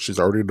pretty sure she's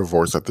already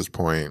divorced at this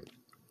point.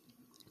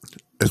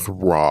 It's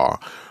raw.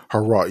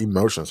 Her raw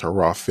emotions, her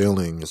raw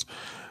feelings.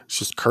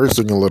 She's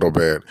cursing a little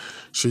bit.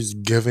 She's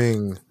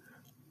giving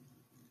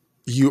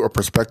you a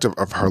perspective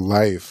of her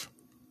life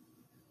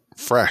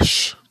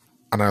fresh.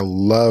 And I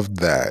love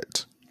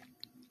that.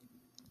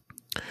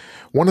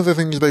 One of the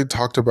things they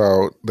talked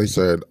about, they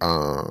said,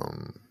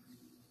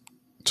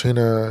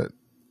 Tina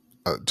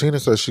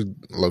says she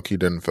low-key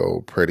didn't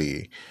feel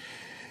pretty.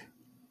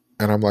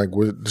 And I'm like,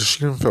 she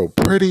didn't feel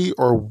pretty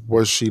or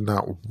was she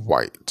not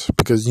white?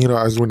 Because,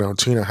 as we know,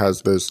 Tina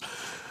has this...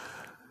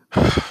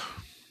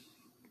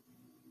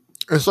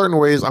 In certain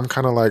ways, I'm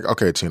kind of like,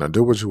 okay, Tina,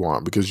 do what you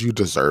want because you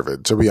deserve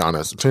it. To be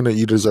honest, Tina,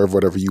 you deserve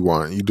whatever you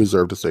want. You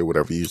deserve to say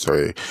whatever you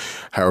say,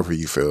 however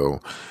you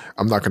feel.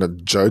 I'm not going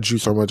to judge you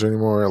so much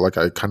anymore like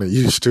I kind of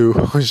used to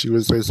when she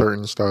would say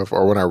certain stuff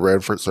or when I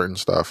read for certain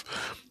stuff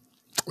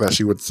that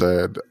she would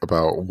said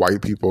about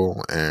white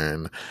people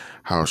and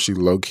how she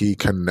low-key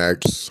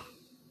connects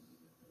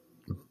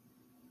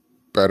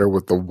better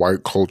with the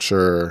white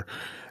culture,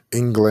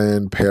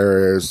 England,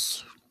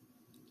 Paris.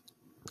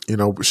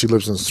 She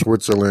lives in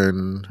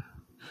Switzerland.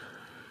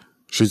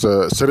 She's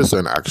a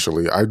citizen,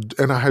 actually. I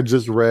had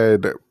just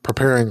read,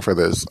 preparing for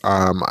this,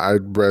 I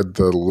read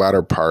the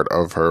latter part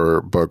of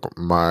her book,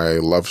 My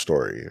Love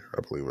Story.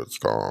 I believe it's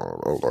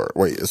called. Oh, Lord.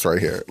 Wait, it's right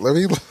here. Let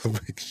me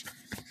make sure.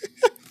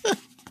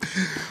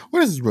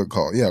 What is this book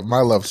called? Yeah,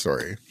 My Love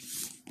Story,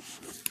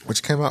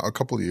 which came out a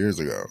couple of years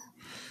ago.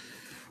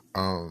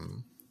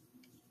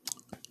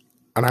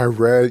 And I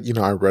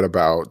read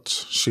about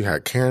she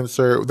had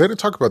cancer. They didn't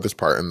talk about this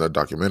part in the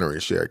documentary.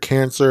 She had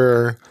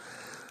cancer.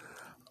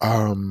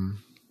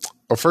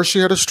 First she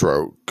had a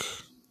stroke.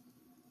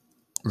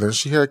 Then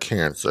she had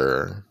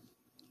cancer,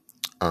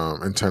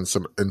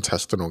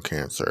 intestinal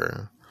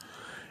cancer.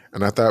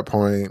 And at that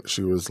point,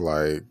 she was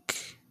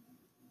like,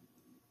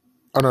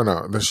 oh,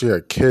 no. Then she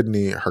had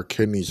her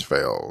kidneys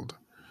failed.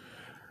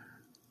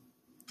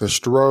 The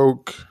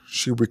stroke,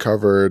 she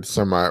recovered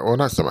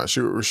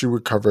she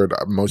recovered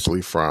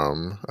mostly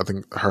from, I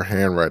think her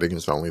handwriting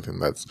is the only thing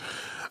that's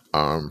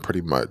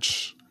pretty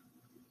much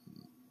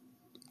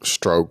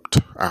stroked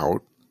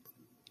out.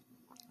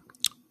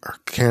 Her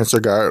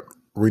cancer got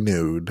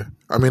renewed.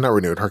 I mean, not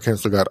renewed. Her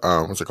cancer got,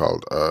 what's it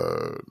called?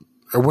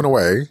 It went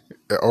away,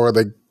 or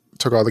they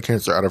took all the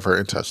cancer out of her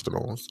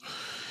intestines.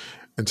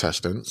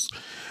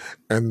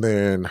 And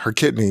then her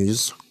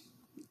kidneys,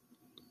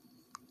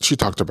 she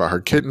talked about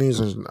her kidneys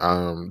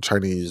and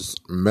Chinese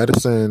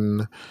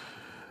medicine.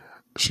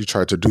 She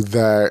tried to do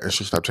that, and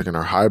she stopped taking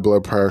her high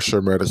blood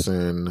pressure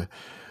medicine.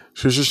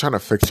 She was just trying to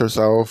fix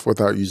herself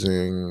without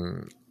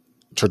using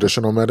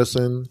traditional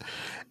medicine,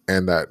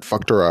 and that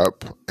fucked her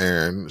up.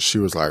 And she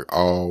was like,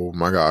 oh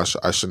my gosh,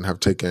 well,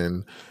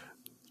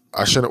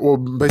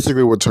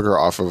 basically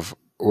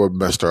what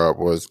messed her up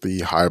was the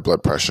high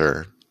blood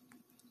pressure.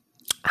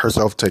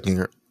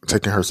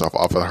 Taking herself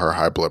off of her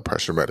high blood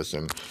pressure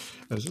medicine.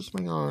 Is this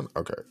thing on?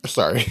 Okay.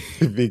 Sorry.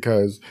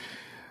 Because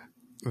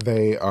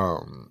they,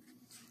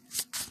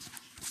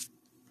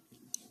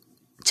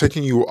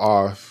 taking you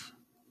off,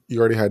 you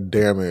already had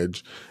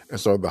damage. And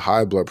so the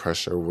high blood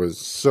pressure,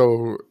 which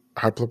I'm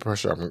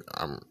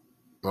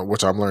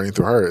learning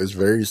through her, is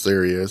very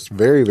serious,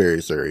 very,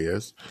 very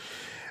serious.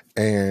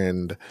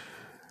 And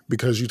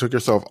because you took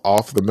yourself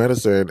off the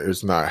medicine,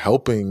 it's not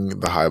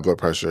helping the high blood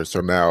pressure. So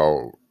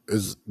now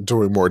is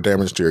doing more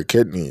damage to your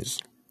kidneys.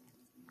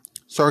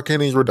 So her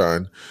kidneys were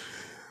done.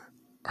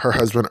 Her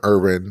husband,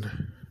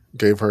 Irwin,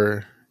 gave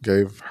her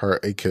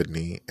a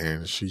kidney,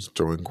 and she's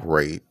doing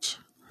great.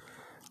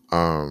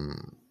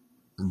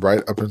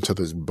 Right up until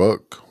this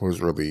book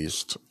was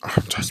released.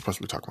 I'm just supposed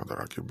to be talking about the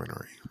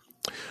documentary.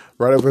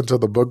 Right up until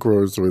the book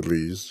was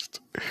released,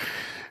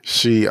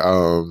 she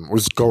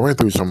was going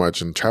through so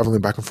much and traveling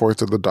back and forth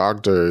to the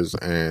doctors,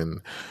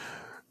 and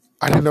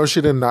I didn't know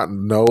she did not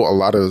know a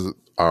lot of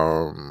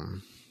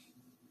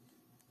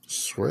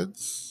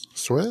Swiss?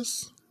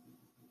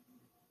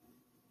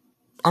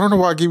 I don't know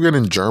why I keep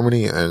getting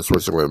Germany and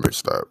Switzerland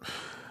mixed up.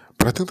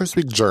 But I think they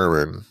speak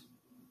German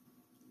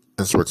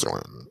in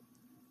Switzerland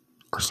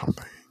or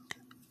something.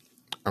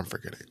 I'm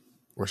forgetting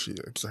what she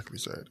exactly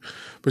said.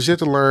 But she had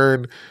to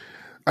learn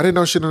I didn't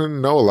know she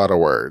didn't know a lot of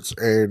words.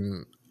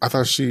 And I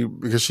thought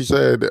because she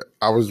said,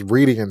 I was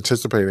reading,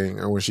 anticipating,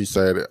 and when she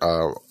said,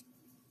 I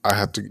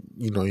had to,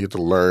 you have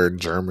to learn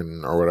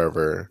German or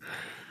whatever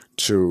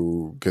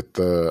to get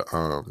the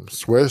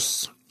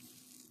Swiss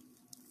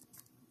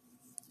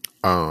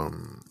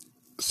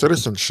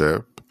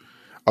citizenship.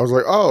 I was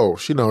like, oh,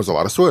 she knows a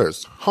lot of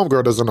Swiss.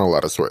 Homegirl doesn't know a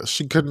lot of Swiss.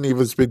 She couldn't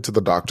even speak to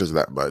the doctors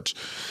that much.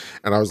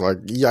 And I was like,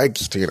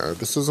 yikes, Tina,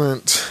 this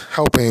isn't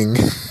helping.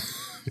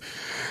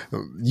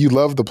 You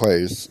love the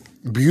place.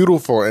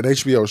 Beautiful. And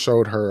HBO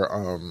showed her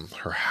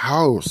her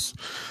house,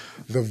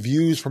 the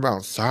views from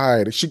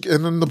outside.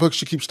 And in the book,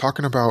 she keeps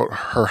talking about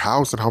her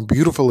house and how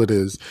beautiful it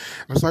is.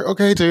 And I was like,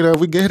 okay, Tina,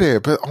 we get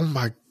it. But oh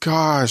my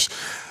gosh,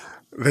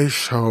 they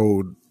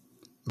showed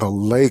the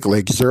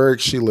Lake Zurich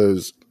she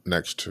lives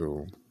next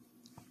to.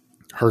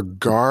 Her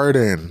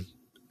garden,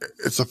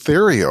 it's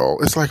ethereal.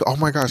 It's like, oh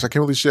my gosh, I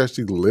can't believe she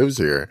actually lives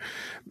here.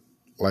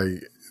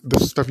 Like,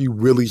 this is stuff you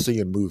really see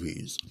in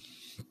movies.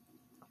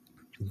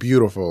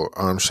 Beautiful.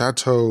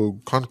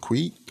 Chateau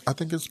Conquet, I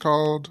think it's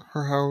called,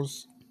 her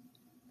house.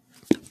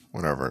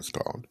 Whatever it's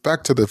called.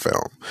 Back to the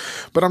film.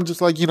 But I'm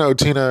just like,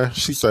 Tina,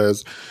 she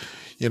says,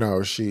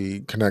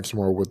 she connects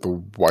more with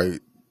the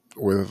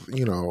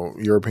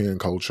European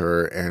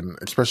culture, and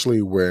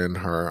especially when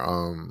her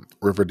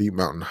River Deep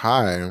Mountain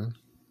High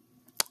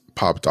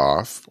popped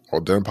off,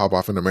 or didn't pop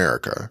off in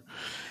America.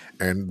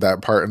 And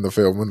that part in the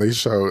film when they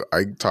show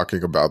Ike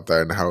talking about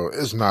that and how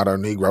it's not a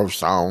Negro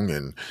song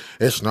and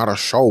it's not a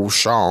show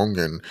song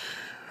and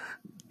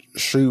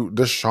shoot,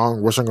 this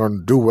song wasn't going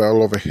to do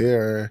well over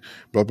here,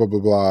 blah, blah,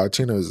 blah, blah.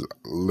 Tina's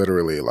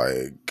literally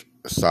like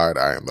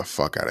side-eyeing the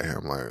fuck out of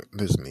him like,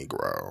 this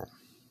Negro.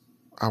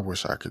 I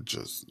wish I could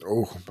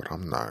but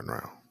I'm not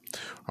around.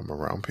 I'm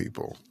around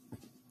people.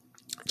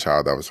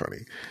 Child, that was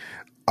funny.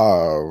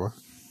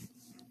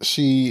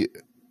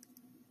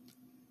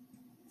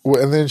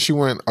 And then she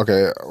went,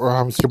 okay, well,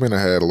 I'm skipping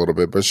ahead a little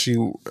bit, but when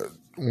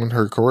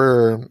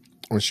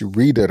she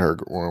redid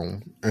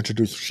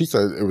introduced, she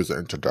said it was an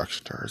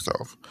introduction to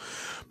herself.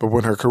 But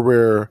when her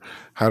career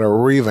had a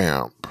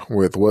revamp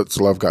with What's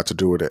Love Got to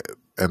Do with It,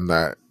 and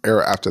that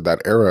era, after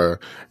that era,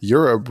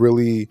 Europe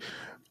really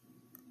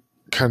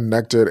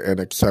connected and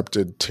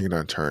accepted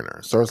Tina Turner.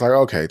 So it's like,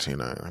 okay,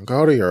 Tina,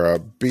 go to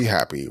Europe, be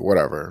happy,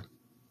 whatever.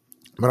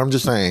 But I'm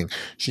just saying,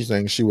 she's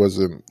saying she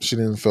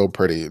didn't feel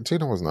pretty.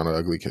 Tina was not an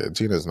ugly kid.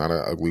 Tina's not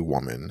an ugly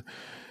woman.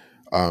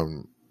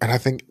 And I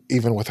think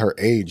even with her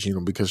age,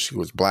 because she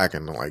was black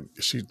and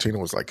Tina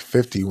was like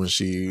 50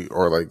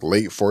 or like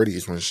late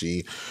 40s when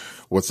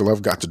What's the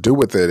Love Got to Do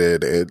with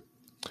it?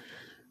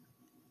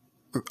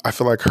 I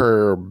feel like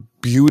her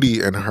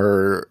beauty and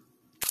her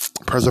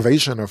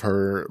preservation of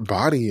her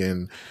body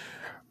and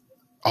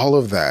all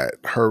of that,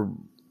 her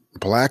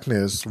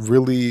blackness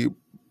really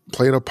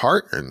played a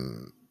part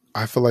in.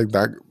 I feel like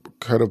that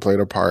could have played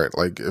a part.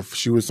 Like, if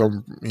she was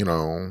some,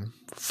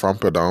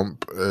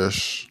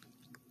 frumpadump-ish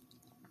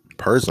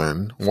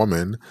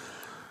woman,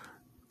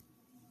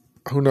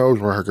 who knows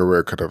where her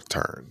career could have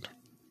turned.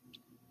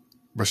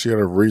 But she had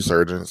a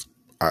resurgence,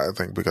 I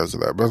think, because of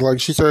that. But like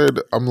she said,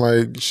 I'm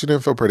like, she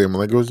didn't feel pretty. I'm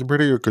like, was it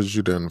pretty because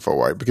you didn't feel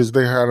white? Because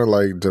they had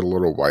did a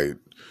little white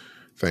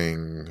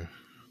thing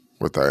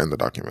with that in the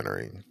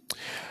documentary.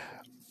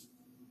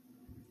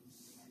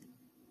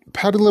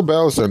 Patti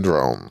LaBelle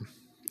syndrome.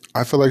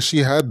 I feel like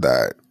she had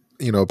that.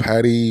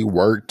 Patti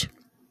worked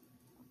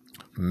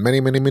many,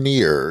 many, many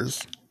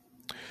years.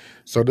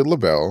 So did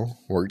LaBelle.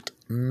 Worked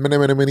many,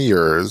 many, many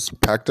years.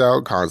 Packed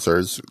out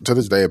concerts. To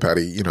this day,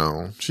 Patti,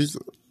 she's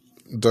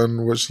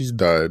done what she's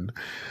done.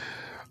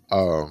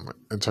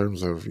 In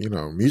terms of,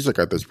 music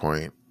at this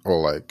point. Or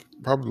like,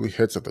 probably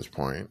hits at this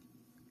point.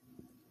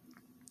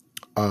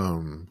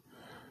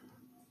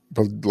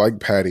 But like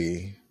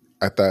Patti,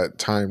 at that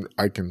time,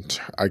 Ike and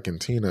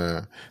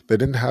Tina, they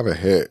didn't have a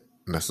hit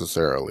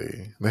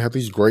necessarily. They had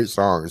these great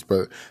songs,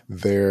 but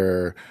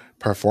their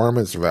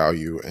performance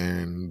value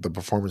and the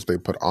performance they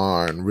put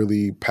on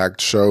really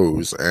packed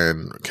shows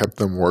and kept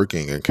them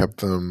working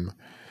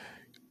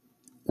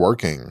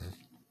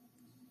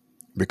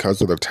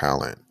because of their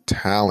talent.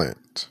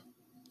 Talent.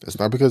 It's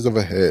not because of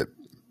a hit.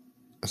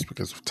 It's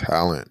because of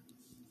talent.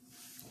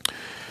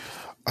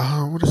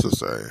 What does it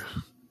say?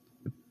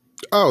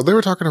 Oh, they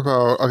were talking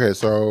about, okay,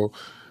 so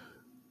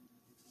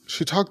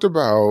she talked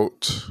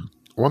about,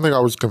 one thing I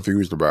was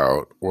confused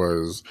about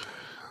was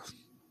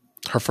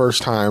the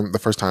first time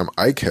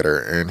Ike hit her,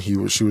 and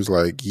she was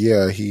like,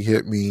 yeah, he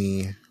hit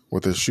me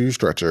with a shoe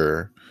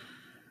stretcher,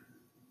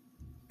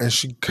 and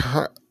she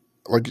it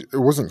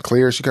wasn't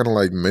clear, she kind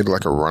of made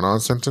a run-on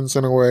sentence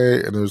in a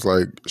way, and it was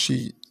like,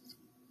 she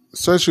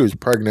said she was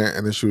pregnant,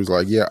 and then she was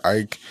like, yeah,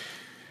 Ike,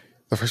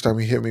 the first time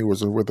he hit me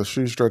was with a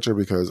shoe stretcher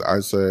because I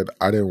said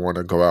I didn't want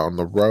to go out on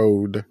the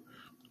road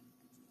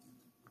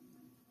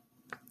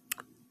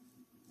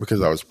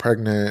because I was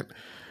pregnant,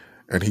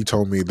 and he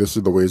told me this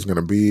is the way it's going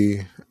to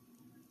be.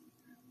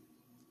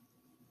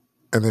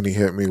 And then he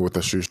hit me with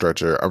a shoe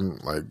stretcher. I'm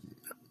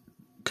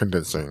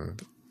condensing.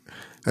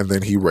 And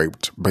then he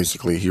raped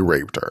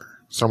her.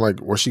 So I'm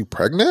like, was she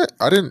pregnant?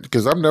 I didn't,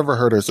 because I've never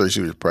heard her say she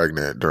was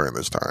pregnant during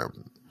this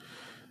time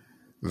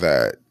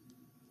that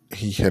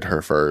he hit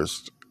her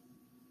first.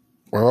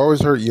 Well, I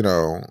always heard, he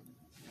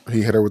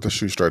hit her with a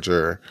shoe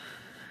stretcher,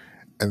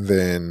 and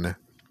then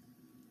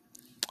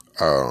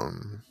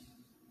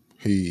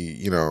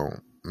he,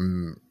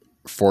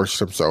 forced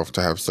himself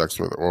to have sex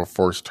with, or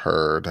forced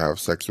her to have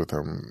sex with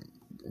him,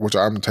 which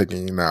I'm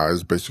taking now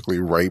as basically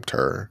raped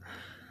her.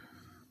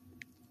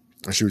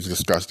 And she was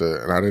disgusted,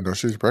 and I didn't know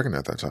she was pregnant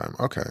at that time.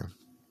 Okay.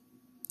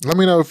 Let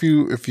me know if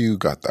you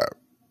got that.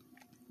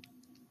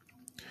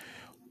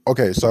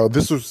 Okay, so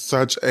this was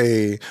such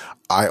a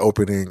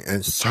eye-opening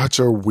and such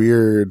a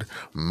weird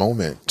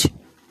moment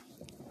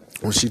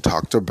when she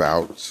talked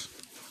about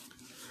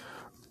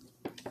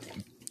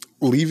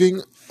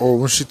leaving, or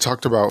when she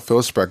talked about Phil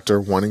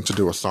Spector wanting to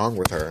do a song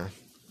with her.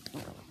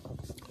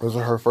 It was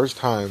her first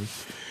time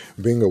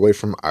being away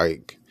from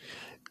Ike,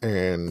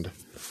 and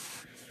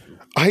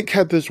Ike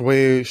had this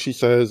way, she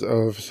says,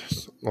 of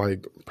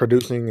like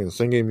producing and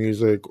singing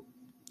music.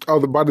 Oh,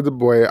 by the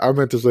way, I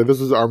meant to say this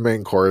is our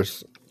main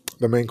course.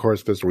 The main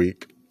course this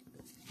week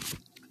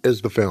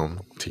is the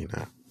film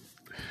Tina,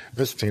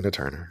 Miss Tina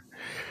Turner.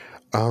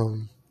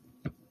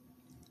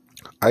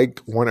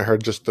 Ike wanted her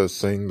just to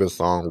sing the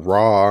song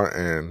raw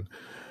and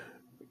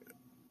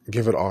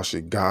give it all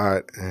she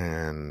got,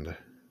 and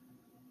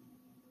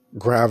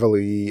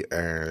gravelly,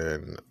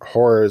 and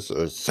Horace,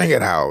 sing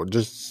it out,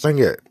 just sing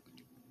it.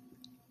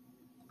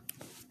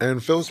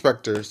 And Phil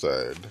Spector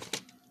said,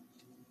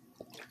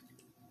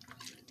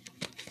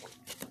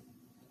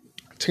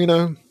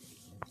 Tina,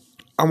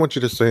 I want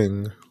you to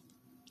sing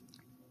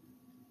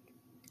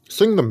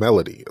the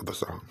melody of the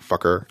song,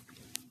 fucker.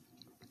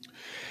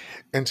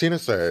 And Tina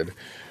said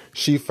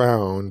she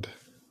found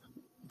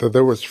that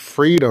there was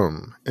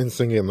freedom in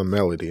singing the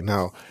melody.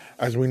 Now,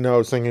 as we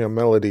know, singing a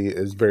melody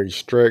is very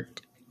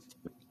strict.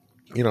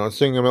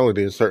 Singing a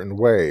melody is a certain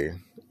way.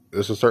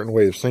 There's a certain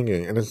way of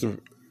singing, and it's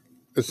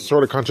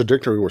sort of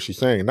contradictory what she's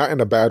saying. Not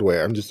in a bad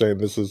way. I'm just saying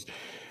this is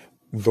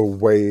the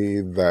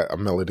way that a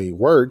melody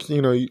works.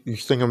 You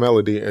sing a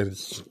melody,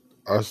 it's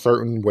a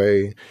certain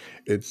way.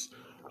 It's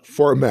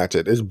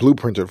formatted. It's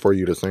blueprinted for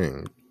you to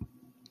sing.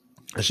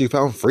 And she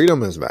found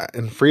freedom in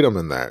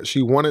that.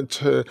 She wanted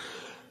to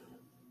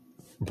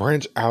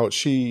branch out.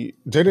 She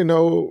didn't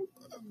know.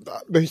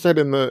 They said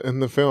in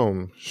the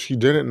film, she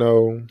didn't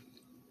know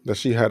that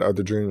she had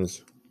other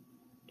dreams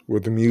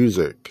with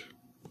music,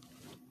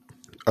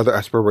 other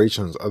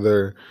aspirations,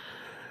 other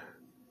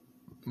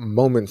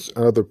moments,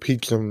 other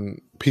peaks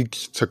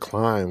to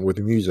climb with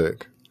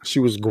music. She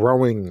was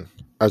growing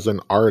as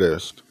an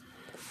artist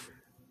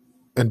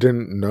and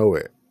didn't know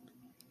it.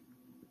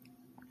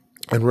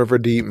 And River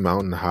Deep,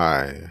 Mountain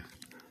High,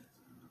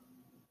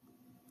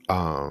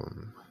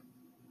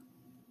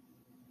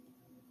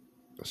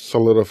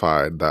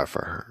 solidified that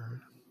for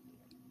her.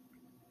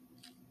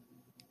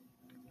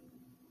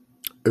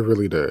 It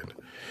really did.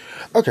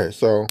 Okay,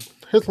 so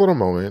here's a little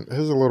moment.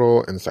 Here's a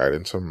little insight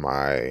into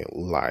my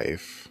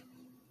life.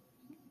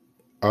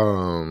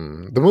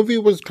 The movie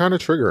was kind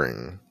of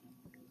triggering.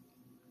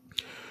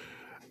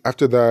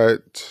 After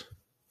that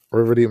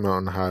River Deep,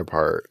 Mountain High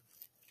part,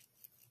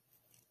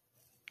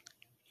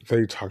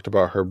 they talked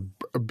about her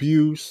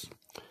abuse.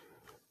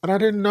 And I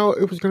didn't know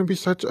it was going to be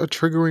such a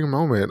triggering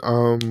moment.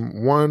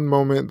 One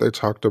moment they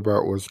talked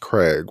about was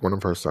Craig, one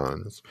of her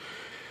sons.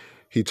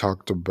 He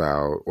talked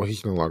about, well,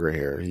 he's no longer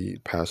here. He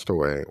passed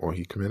away, or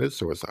he committed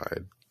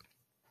suicide.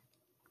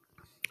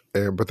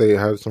 But they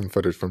had some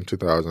footage from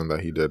 2000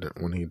 that he did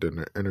when he did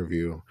an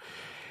interview.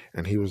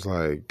 And he was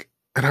like,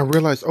 and I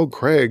realized,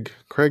 Craig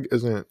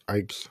isn't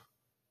Ike's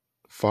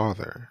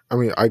father. I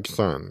mean, Ike's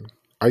son.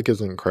 Ike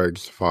isn't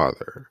Craig's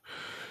father.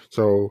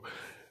 So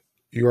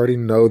you already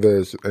know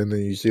this, and then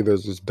you see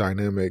there's this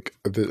dynamic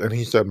of this, and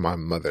he said my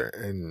mother.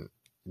 And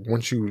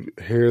once you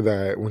hear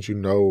that, once you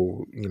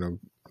know,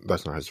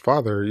 that's not his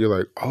father, you're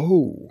like,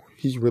 oh,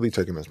 he's really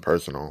taking this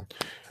personal.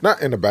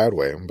 Not in a bad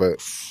way,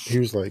 but he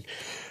was like,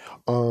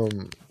 I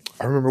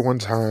remember one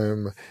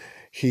time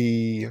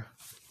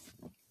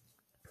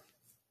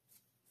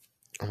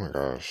oh my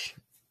gosh,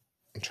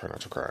 I'm trying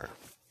not to cry.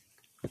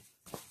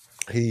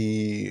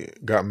 He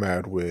got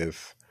mad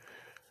with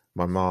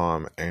my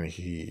mom, and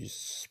he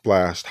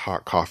splashed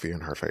hot coffee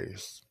in her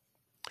face.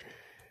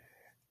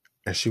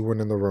 And she went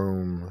in the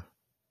room,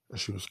 and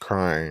she was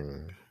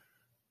crying,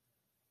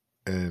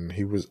 and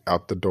he was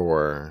out the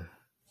door,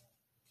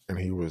 and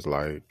he was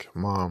like,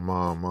 Mom,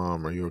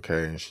 are you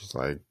okay? And she's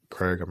like,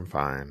 Craig, I'm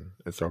fine.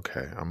 It's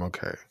okay. I'm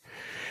okay.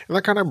 And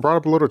that kind of brought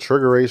up a little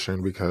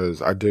triggeration,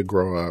 because I did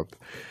grow up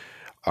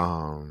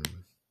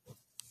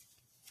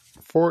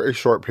for a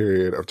short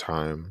period of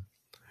time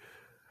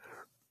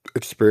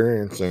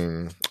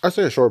experiencing, I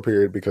say a short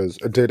period because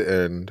it did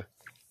end,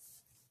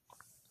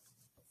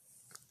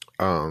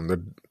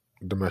 the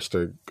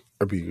domestic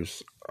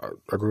abuse.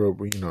 I grew up,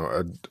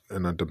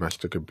 in a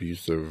domestic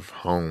abusive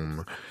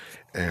home,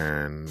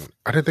 and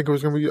I didn't think it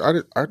was going to be,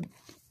 I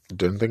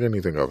didn't think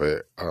anything of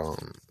it.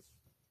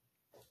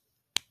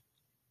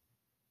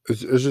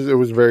 it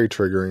was very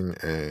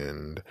triggering,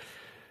 and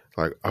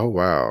like, oh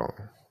wow,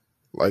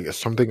 like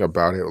something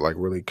about it like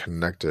really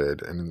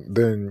connected. And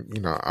then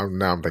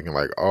I'm thinking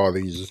like all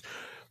these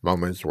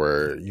moments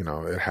where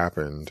it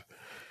happened.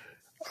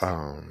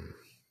 Um,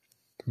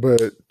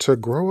 but to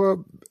grow up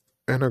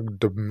in a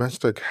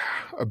domestic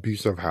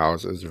abusive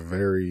house is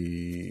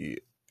very,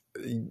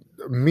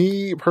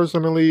 me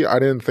personally, I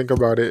didn't think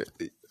about it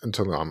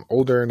until I'm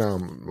older. Now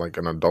I'm like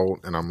an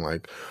adult, and I'm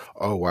like,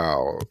 oh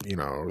wow,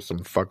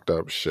 some fucked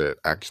up shit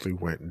actually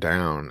went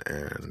down,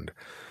 and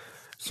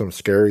some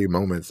scary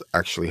moments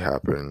actually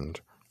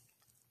happened.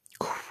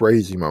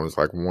 Crazy moments,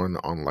 like one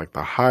on like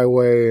the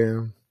highway,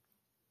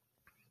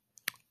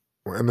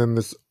 and then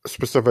this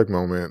specific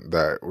moment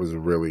that was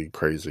really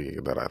crazy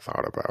that I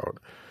thought about.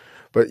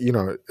 But it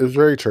was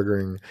very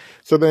triggering.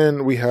 So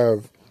then we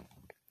have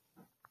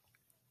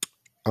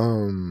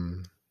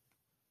um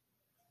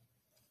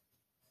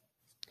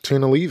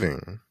Tina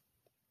leaving.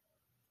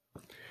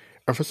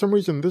 And for some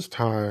reason this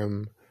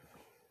time,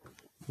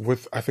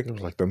 with, I think it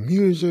was like the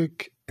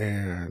music,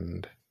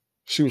 and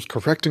she was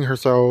correcting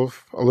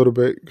herself a little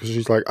bit, because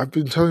she's like, I've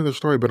been telling the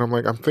story, but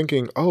I'm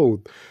thinking,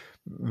 oh,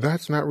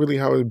 that's not really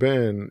how it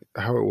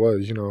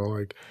was,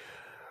 like,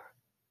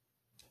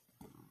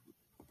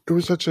 it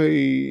was such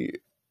a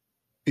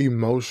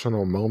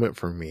emotional moment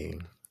for me,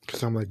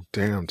 because I'm like,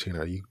 damn,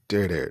 Tina, you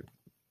did it.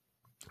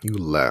 You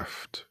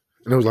left.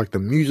 And it was like the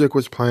music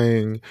was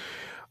playing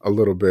a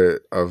little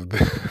bit of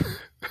the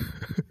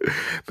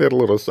they had a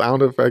little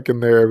sound effect in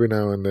there every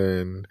now and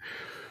then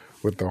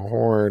with the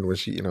horn, when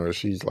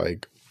she's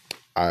like,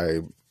 I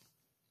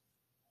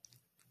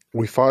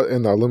we fought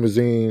in the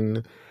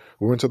limousine,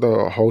 we went to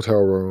the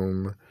hotel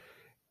room,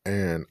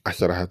 and I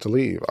said I had to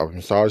leave. I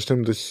massaged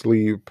him to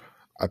sleep.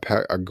 I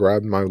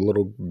grabbed my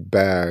little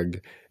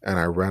bag, and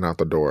I ran out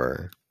the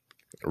door.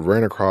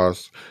 Ran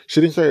across, she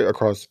didn't say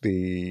across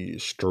the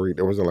street,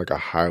 it wasn't like a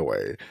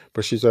highway,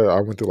 but she said I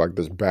went through like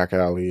this back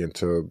alley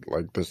into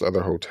like this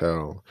other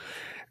hotel.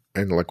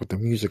 And like with the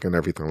music and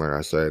everything, like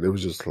I said, it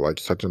was just like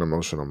such an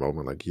emotional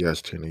moment. Like,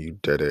 yes, Tina, you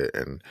did it,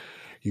 and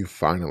you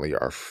finally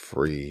are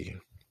free.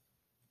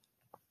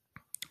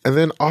 And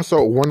then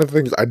also, one of the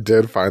things I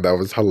did find that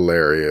was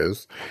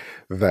hilarious,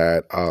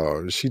 that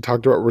she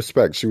talked about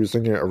respect. She was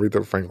singing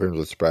Aretha Franklin's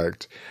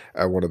Respect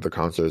at one of the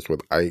concerts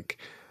with Ike,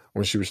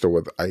 when she was still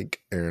with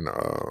Ike. And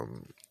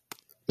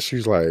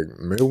she's like,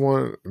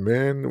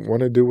 men want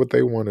to do what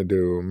they want to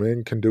do.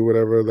 Men can do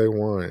whatever they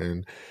want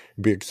and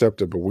be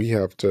accepted, but we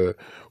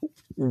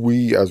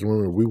as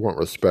women, we want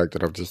respect.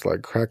 And I'm just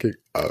like cracking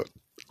up.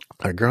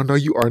 Like, girl, no,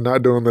 you are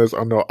not doing this.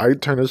 I know, I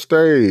turn the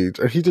stage,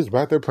 and he just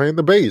back there playing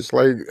the bass.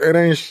 Like, it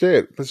ain't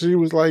shit. But she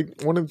was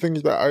like, one of the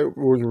things that I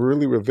was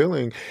really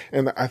revealing,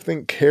 and I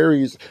think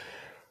carries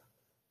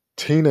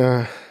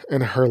Tina in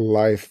her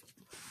life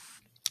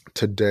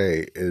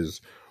today,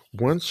 is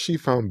once she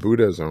found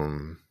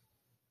Buddhism,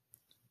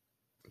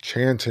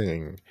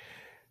 chanting,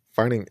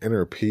 finding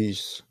inner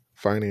peace,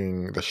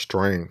 finding the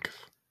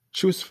strength,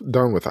 she was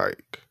done with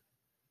Ike.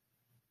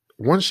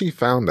 Once she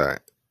found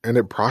that, and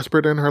it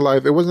prospered in her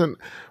life, it wasn't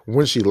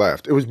when she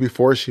left. It was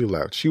before she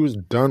left. She was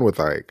done with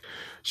Ike.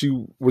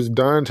 She was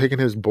done taking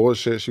his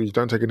bullshit. She was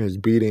done taking his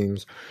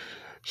beatings.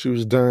 She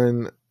was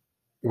done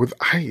with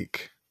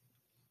Ike.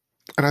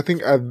 And I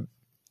think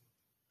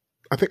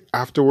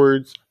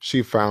afterwards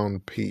she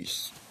found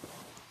peace.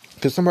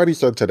 Because somebody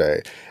said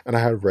today, and I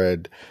had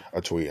read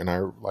a tweet, and I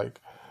like,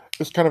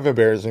 it's kind of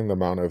embarrassing the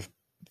amount of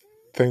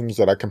things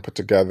that I can put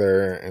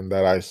together and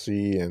that I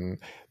see and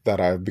that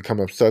I've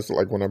become obsessed.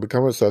 Like, when I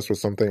become obsessed with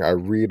something, I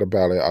read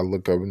about it, I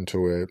look up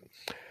into it,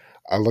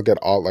 I look at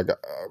all, like,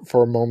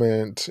 for a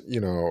moment,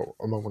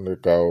 a moment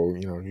ago,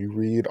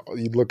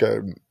 you look at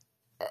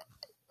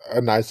a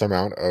nice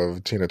amount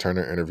of Tina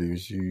Turner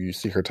interviews, you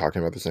see her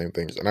talking about the same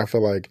things. And I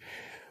feel like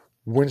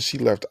when she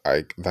left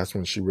Ike, that's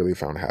when she really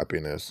found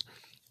happiness.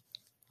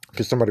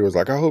 Because somebody was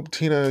like, I hope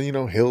Tina,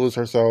 heals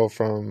herself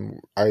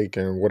from Ike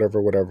and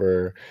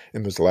whatever,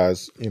 in this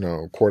last,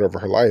 quarter of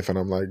her life. And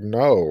I'm like,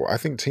 no, I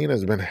think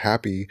Tina's been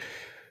happy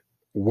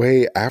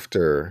way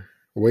after,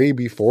 way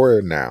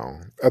before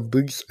now, at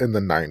least in the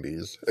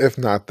 90s, if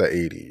not the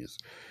 80s.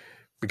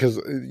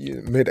 Because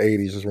mid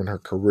 80s is when her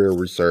career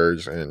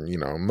resurged, and,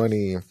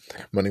 money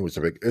was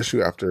a big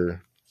issue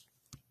after,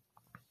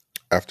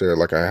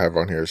 like I have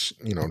on here,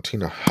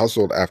 Tina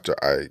hustled after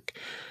Ike.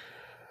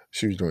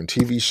 She was doing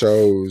TV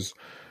shows.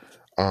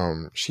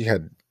 She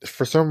had,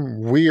 for some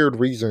weird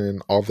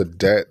reason, all the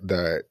debt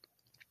that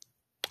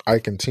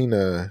Ike and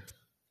Tina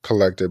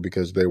collected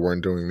because they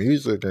weren't doing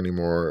music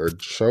anymore or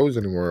shows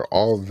anymore,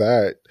 all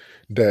that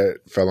debt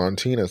fell on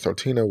Tina. So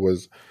Tina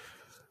was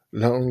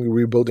not only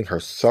rebuilding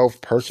herself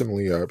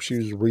personally up, she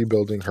was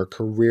rebuilding her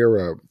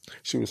career up.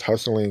 She was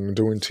hustling,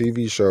 doing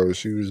TV shows.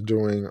 She was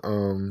doing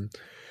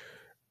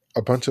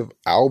a bunch of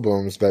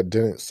albums that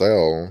didn't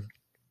sell.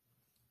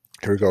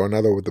 Here we go,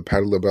 another with the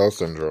Patti LaBelle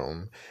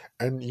syndrome.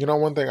 And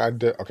one thing I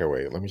did... Okay,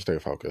 wait, let me stay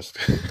focused.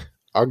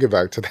 I'll get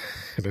back to that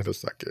in a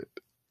second.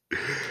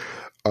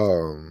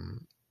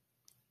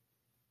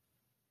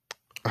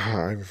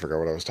 I even forgot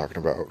what I was talking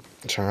about.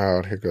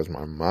 Child, here goes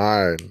my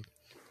mind.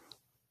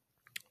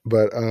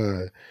 But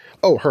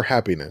oh, her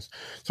happiness.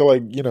 So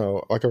like,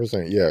 like I was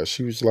saying, yeah,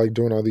 she was like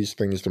doing all these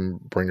things to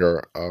bring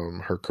her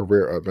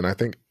career up. And I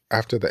think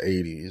after the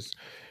 80s,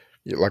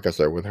 like I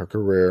said, when her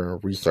career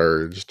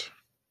resurged,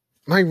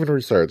 not even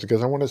resurged,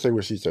 because I want to say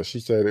what she said. She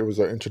said it was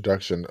an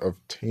introduction of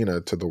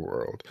Tina to the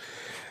world.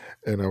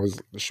 And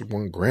she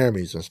won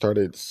Grammys and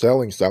started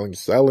selling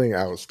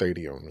out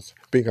stadiums,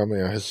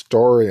 becoming a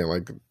historian.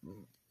 Like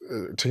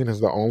Tina's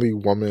the only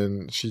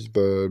woman. She's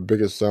the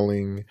biggest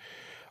selling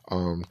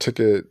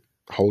ticket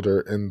holder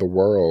in the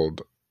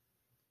world,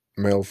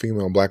 male,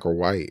 female, black or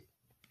white.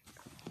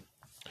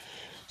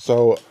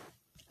 So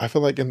I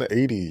feel like in the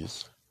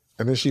 80s,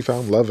 and then she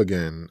found love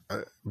again.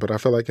 But I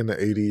feel like in the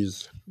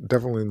 80s,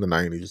 definitely in the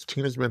 90s,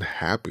 Tina's been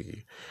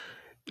happy.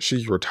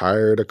 She's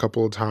retired a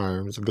couple of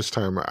times. This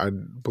time, I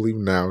believe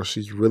now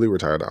she's really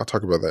retired. I'll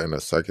talk about that in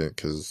a second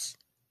because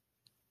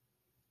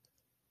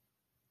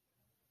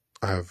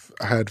I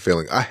had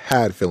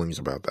feelings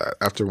about that.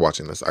 After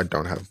watching this, I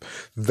don't have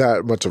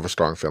that much of a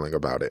strong feeling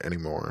about it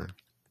anymore.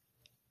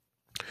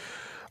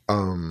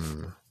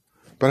 Um,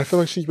 but I feel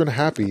like she's been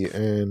happy,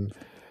 and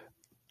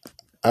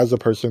as a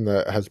person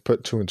that has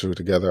put two and two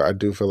together, I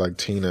do feel like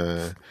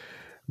Tina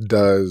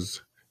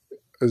does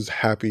is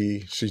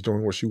happy. She's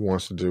doing what she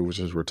wants to do, which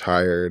is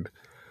retired.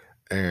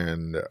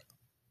 And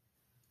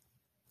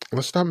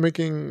let's stop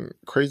making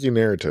crazy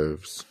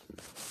narratives.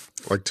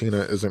 Like Tina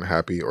isn't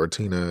happy, or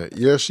Tina,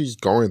 yeah, she's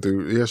going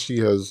through, yeah, she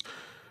has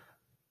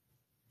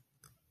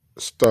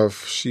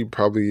stuff she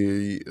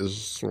probably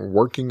is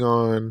working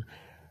on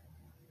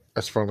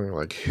as far as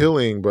like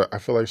healing, but I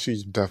feel like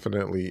she's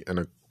definitely in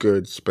a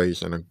good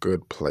space and a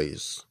good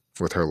place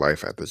with her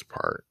life at this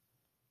part.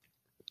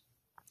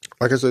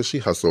 Like I said, she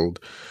hustled.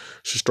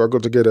 She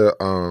struggled to get a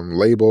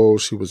label.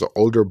 She was an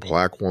older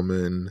black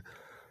woman.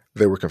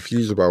 They were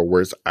confused about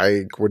where's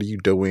Ike? What are you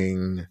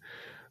doing?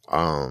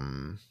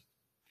 Um,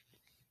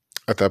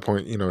 at that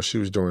point, she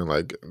was doing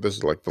like this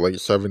is like the late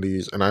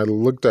 70s, and I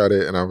looked at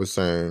it and I was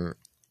saying,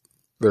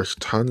 there's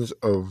tons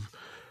of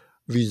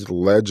these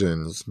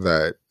legends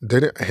that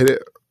didn't hit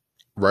it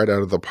right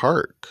out of the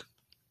park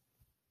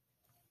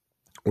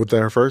with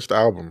their first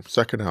album,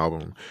 second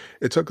album.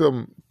 It took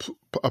them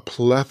a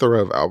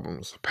plethora of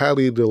albums.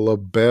 Patti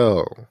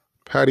LaBelle.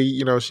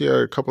 Patti, she had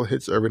a couple of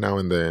hits every now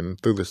and then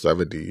through the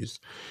 70s.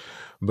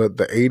 But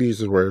the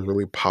 80s is where it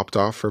really popped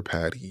off for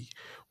Patti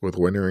with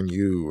Winter and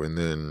You. And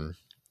then,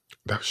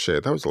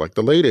 that was like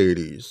the late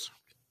 80s.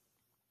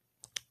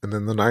 And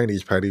then the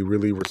 90s, Patti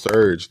really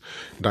resurged.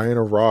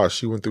 Diana Ross,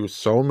 she went through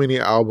so many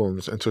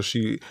albums until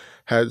she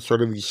had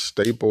sort of these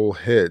staple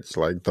hits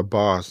like The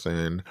Boss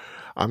and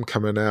I'm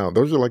Coming Out.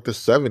 Those are like the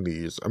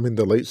 70s. I mean,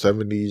 the late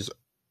 70s,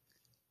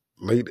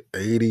 late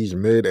 80s,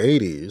 mid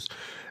 80s.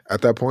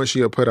 At that point,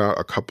 she had put out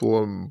a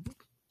couple of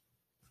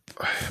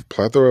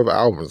plethora of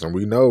albums. And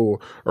we know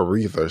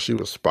Aretha, she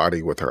was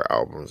spotty with her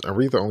albums.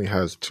 Aretha only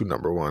has 2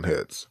 number 1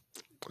 hits.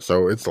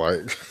 So it's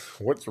like,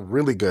 what's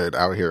really good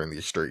out here in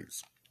these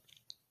streets?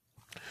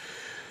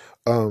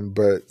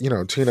 But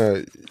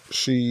Tina,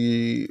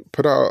 she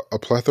put out a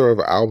plethora of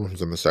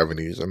albums in the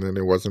 70s, and then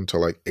it wasn't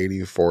until like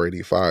 84,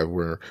 85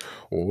 where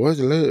What's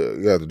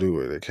Love Got to Do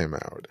With It came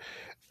out.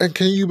 And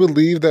can you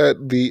believe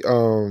that the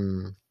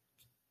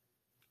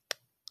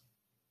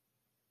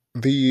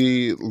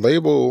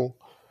label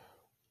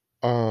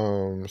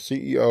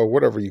CEO,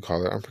 whatever you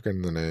call it, I'm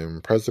forgetting the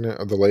name, president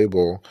of the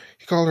label,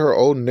 he called her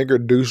old nigger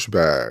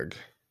douchebag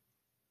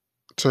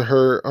to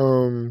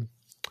her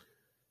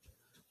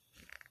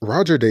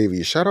Roger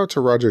Davey. Shout out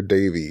to Roger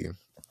Davey.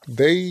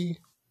 They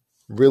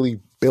really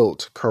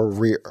built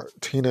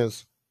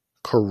Tina's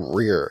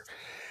career.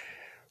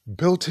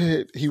 Built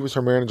it. He was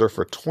her manager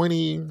for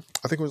 20,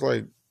 I think it was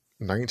like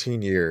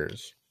 19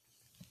 years.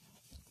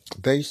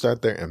 They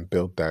sat there and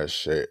built that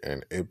shit,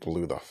 and it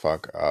blew the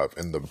fuck up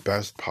in the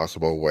best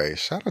possible way.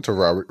 Shout out to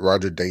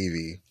Roger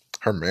Davey,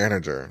 her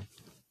manager.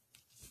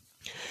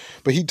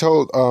 But he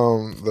told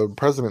the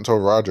president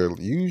told Roger,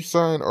 you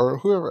son, or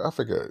whoever, I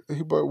forget,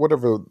 but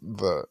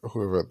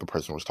whoever the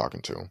person was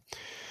talking to.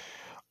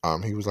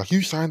 He was like,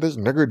 you signed this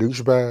nigger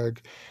douchebag.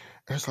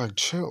 And it's like,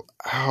 chill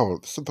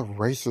out. This is the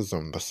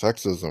racism, the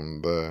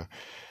sexism, the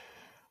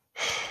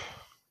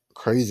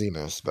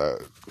craziness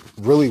that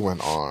really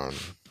went on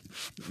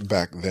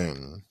back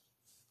then.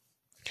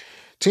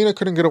 Tina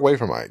couldn't get away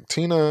from Ike.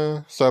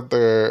 Tina sat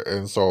there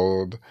and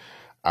sold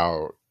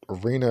out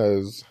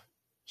arenas,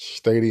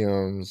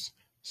 stadiums,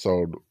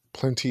 sold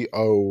plenty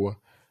of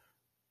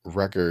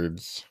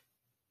records,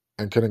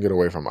 and couldn't get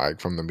away from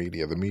Ike, from the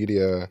media. The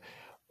media,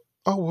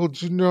 oh, well,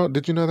 did you know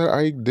that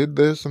Ike did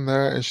this and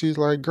that? And she's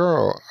like,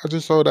 girl, I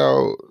just sold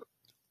out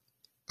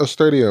a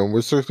stadium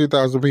with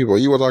 60,000 people.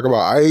 You want to talk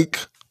about Ike?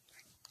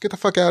 Get the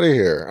fuck out of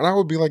here. And I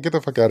would be like, get the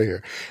fuck out of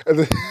here. And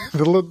then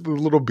the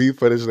little beef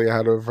footage they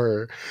had of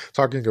her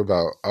talking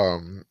about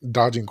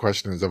dodging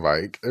questions of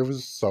Ike, it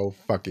was so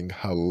fucking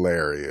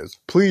hilarious.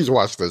 Please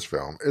watch this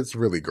film. It's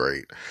really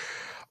great.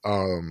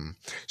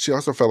 She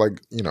also felt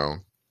like,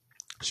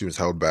 she was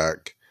held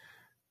back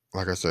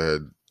like I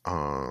said,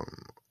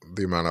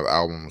 the amount of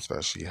albums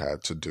that she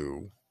had to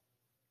do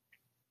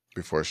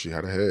before she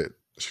had a hit.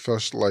 She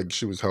felt like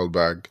she was held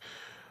back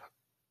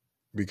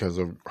because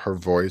of her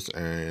voice,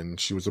 and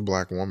she was a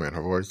black woman.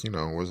 Her voice,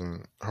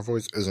 wasn't her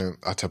voice isn't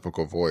a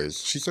typical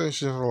voice. She says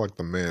she doesn't like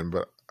the men,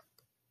 but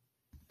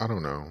I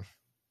don't know.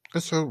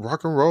 It's a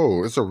rock and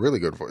roll. It's a really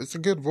good voice. It's a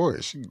good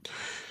voice. She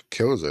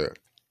kills it.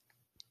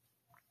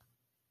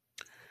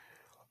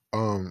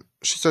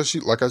 She said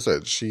like I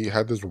said, she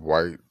had this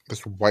white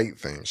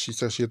thing. She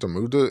said she had to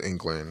move to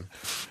England,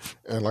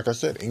 and like I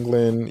said,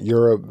 England,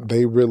 Europe,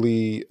 they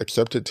really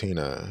accepted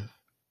Tina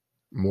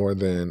more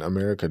than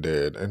America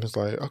did, and it's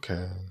like,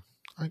 okay,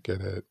 I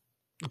get it.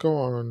 Go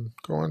on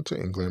to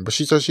England. But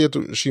she said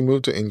she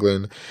moved to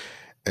England,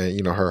 and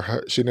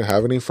she didn't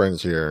have any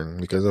friends here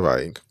because of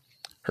Ike.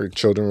 Her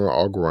children were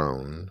all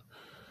grown.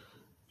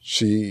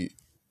 She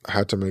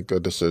had to make a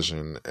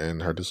decision,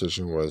 and her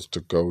decision was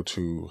to go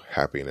to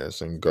happiness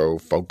and go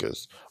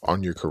focus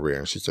on your career.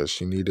 And she said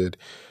she needed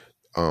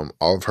all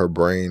of her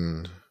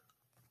brain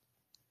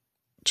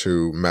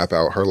to map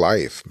out her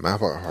life.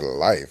 Map out her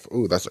life.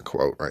 Ooh, that's a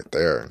quote right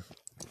there.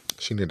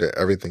 She needed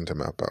everything to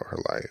map out her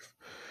life.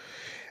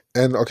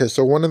 And okay,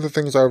 so one of the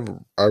things I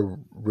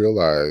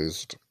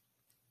realized,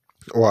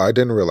 well, I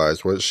didn't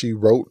realize, was she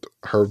wrote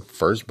her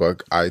first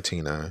book, I,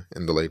 Tina,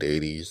 in the late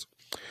 80s.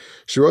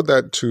 She wrote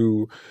that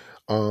to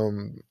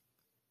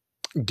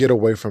get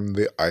away from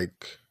the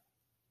Ike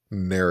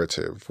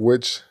narrative,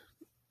 which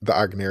the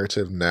Ike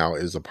narrative now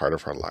is a part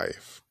of her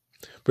life.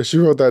 But she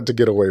wrote that to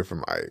get away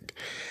from Ike.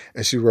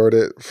 And she wrote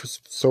it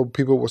so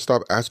people would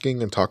stop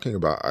asking and talking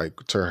about Ike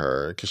to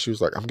her, because she was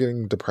like, I'm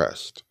getting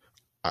depressed.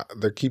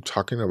 They keep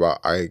talking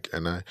about Ike,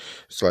 and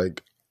it's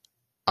like,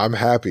 I'm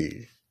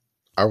happy.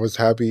 I was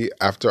happy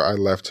after I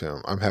left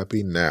him. I'm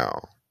happy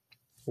now.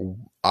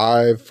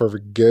 I have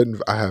forgiven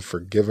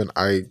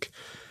Ike.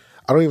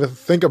 I don't even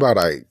think about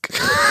Ike.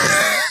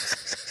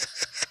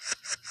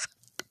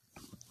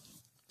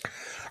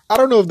 I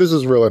don't know if this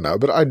is real or not,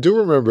 but I do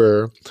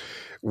remember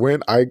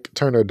when Ike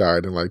Turner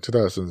died in like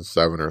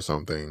 2007 or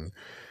something.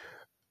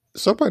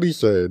 Somebody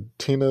said,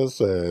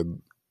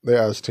 they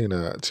asked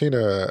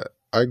Tina,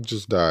 Ike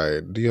just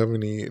died. Do you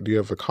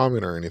have a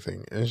comment or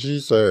anything? And she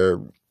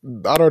said,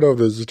 I don't know if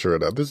this is true or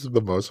not. This is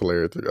the most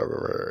hilarious thing I've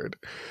ever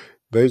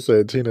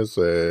heard. Tina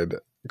said,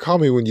 call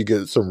me when you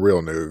get some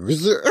real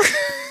news.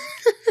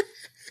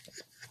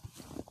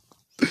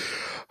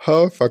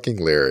 How fucking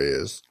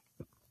hilarious.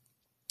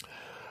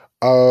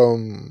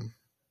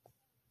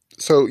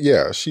 So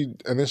yeah,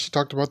 and then she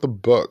talked about the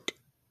book,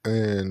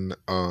 and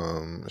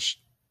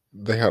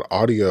they had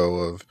audio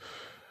of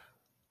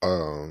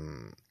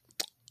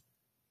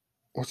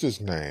what's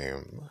his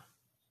name?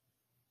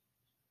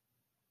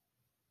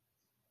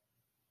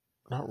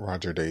 Not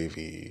Roger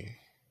Davey.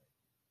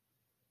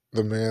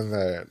 The man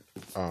that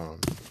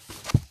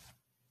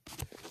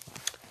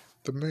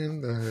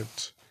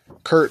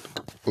Kurt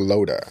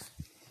Loda.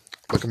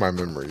 Look at my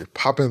memory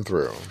popping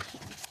through.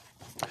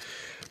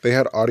 They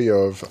had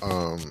audio of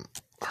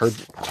her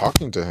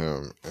talking to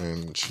him,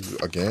 and she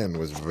again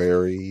was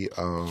very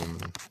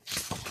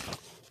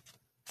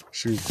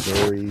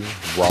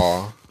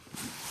raw,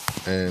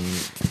 and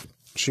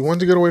she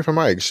wanted to get away from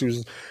Ike.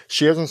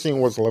 She hasn't seen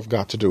What's Love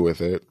Got to Do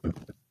with It,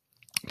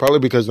 probably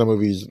because the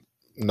movie's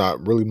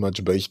not really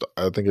much based.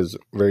 I think it's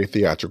very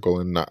theatrical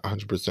and not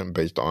 100%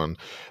 based on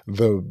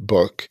the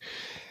book,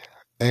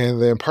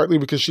 and then partly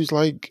because she's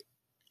like,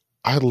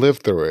 I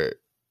lived through it.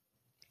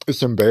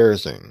 It's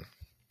embarrassing.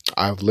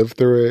 I've lived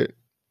through it.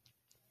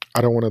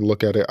 I don't want to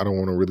look at it. I don't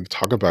want to really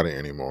talk about it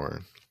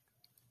anymore.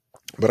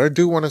 But I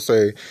do want to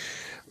say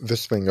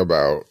this thing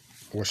about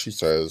what she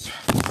says.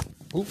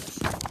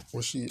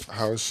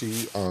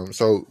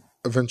 So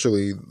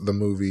eventually the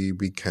movie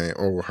became,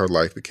 or her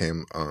life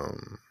became,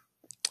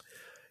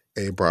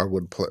 a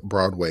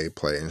Broadway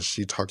play. And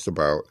she talks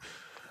about,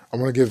 I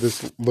want to give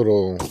this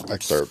little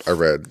excerpt I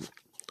read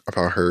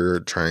about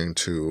her trying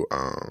to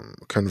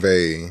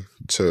convey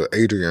to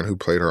Adrian, who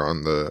played her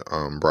on the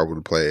Broadway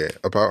play,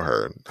 about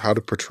her, how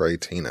to portray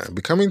Tina.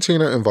 Becoming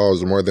Tina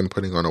involves more than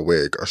putting on a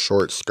wig, a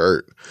short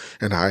skirt,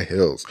 and high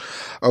heels.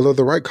 Although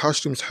the right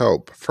costumes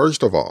help,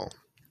 first of all,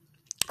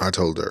 I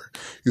told her,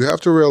 you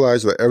have to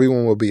realize that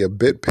everyone will be a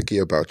bit picky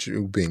about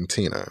you being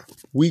Tina.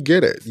 We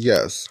get it,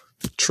 yes.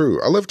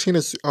 True. I love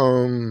Tina's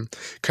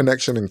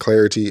connection and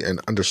clarity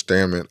and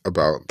understanding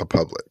about the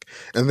public.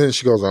 And then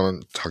she goes on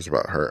and talks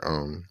about her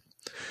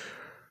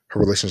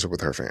relationship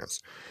with her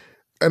fans.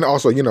 And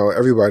also,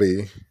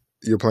 everybody,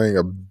 you're playing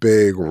a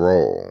big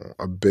role,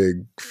 a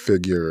big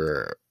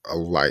figure, a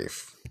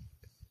life,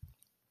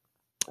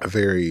 a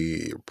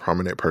very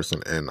prominent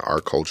person in our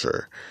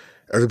culture.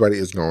 Everybody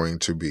is going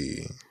to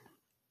be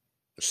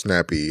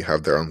snappy,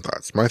 have their own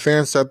thoughts. My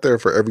fans sat there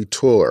for every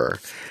tour,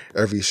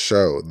 every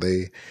show.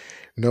 They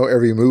know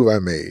every move I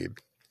made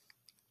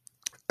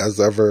as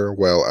ever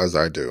well as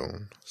I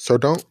do. So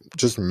don't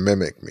just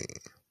mimic me.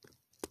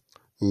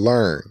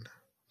 Learn.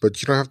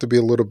 But you don't have to be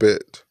a little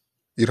bit,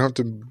 you have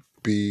to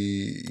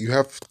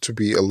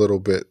be a little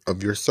bit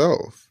of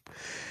yourself.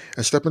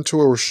 and step into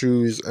her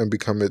shoes and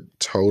become it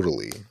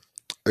totally.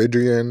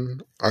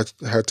 Adrienne, I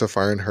had to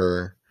find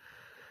her.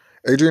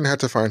 Adrienne had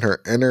to find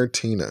her inner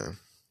Tina.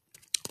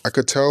 I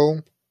could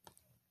tell.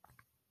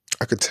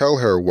 I could tell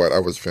her what I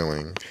was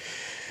feeling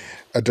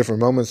at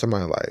different moments in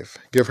my life.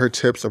 Give her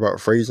tips about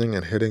phrasing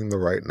and hitting the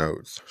right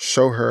notes.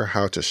 Show her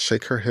how to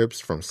shake her hips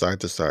from side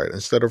to side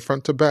instead of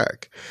front to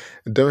back.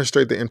 And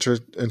demonstrate the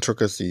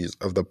intricacies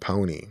of the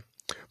pony.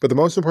 But the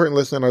most important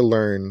lesson I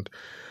learned,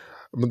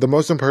 the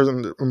most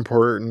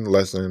important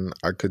lesson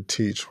I could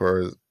teach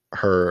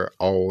her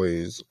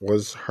always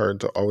was her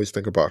to always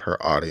think about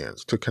her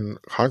audience, to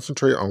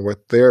concentrate on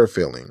what they're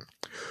feeling.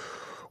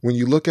 When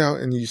you look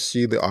out and you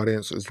see the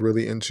audience is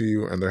really into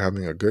you and they're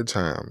having a good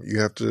time, you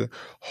have to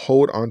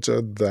hold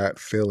onto that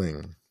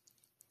feeling.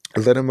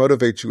 Let it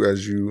motivate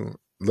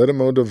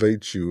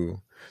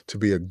you to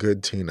be a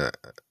good Tina.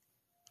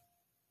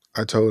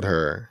 I told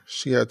her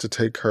she had to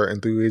take her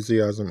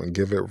enthusiasm and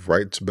give it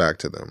right back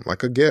to them,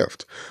 like a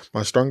gift.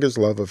 My strongest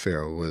love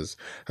affair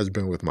has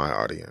been with my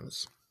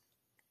audience.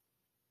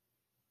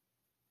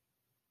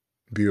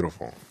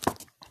 Beautiful.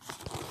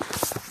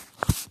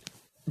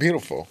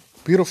 Beautiful.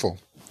 Beautiful.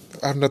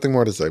 I have nothing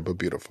more to say but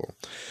beautiful.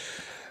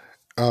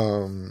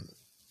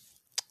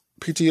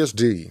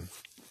 PTSD.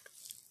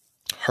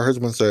 Her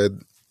husband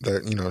said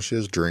that, she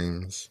has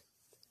dreams.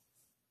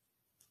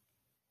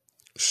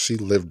 She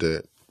lived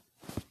it.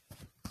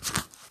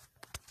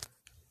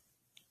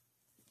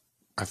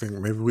 I think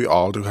maybe we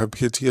all do have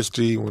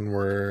PTSD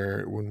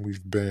when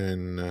we've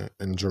been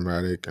in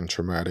dramatic and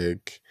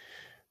traumatic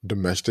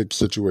domestic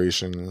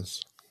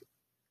situations.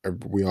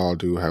 We all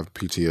do have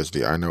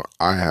PTSD. I know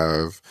I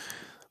have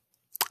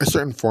a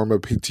certain form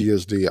of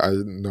PTSD. I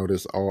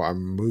notice, I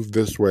moved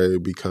this way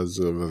because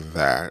of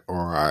that,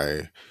 or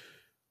I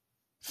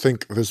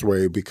think this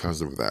way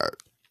because of that.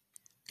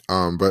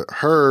 But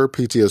her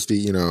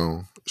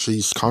PTSD,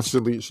 she's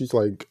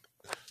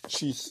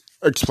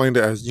explained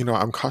it as,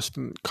 I'm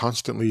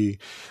constantly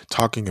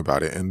talking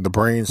about it. And the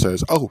brain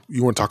says, oh,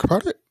 you want to talk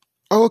about it?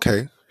 Oh,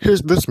 okay.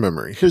 Here's this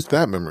memory. Here's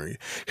that memory.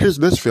 Here's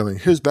this feeling.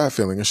 Here's that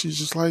feeling. And she's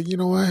just like, you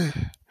know what?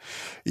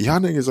 Y'all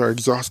niggas are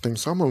exhausting.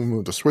 So I'm going to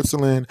move to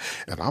Switzerland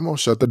and I'm going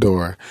to shut the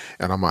door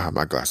and I'm going to have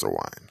my glass of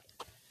wine.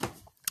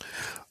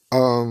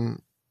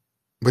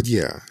 But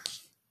yeah,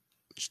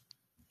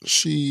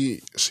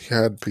 she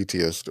had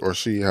PTSD, or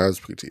she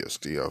has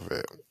PTSD of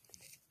it.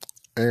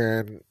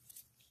 And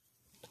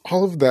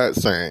all of that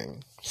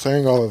saying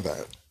all of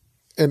that,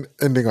 and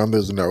ending on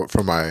this note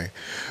for my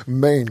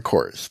main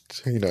course,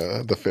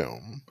 Tina, the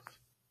film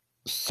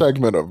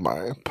segment of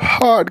my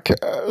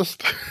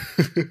podcast.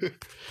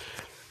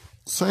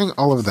 Saying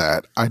all of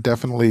that, I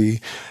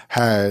definitely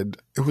it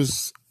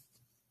was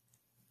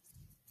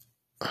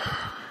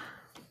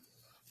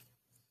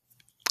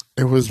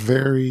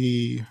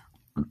very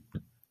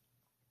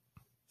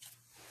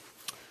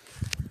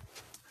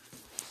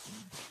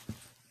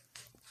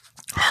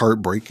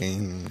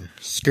heartbreaking,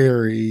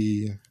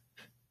 scary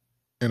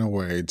in a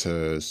way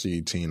to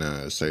see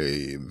Tina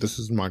say, this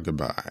is my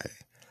goodbye.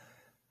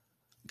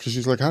 Because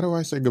she's like, how do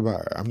I say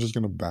goodbye? I'm just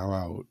going to bow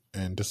out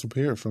and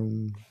disappear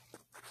from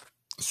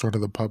sort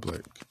of the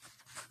public.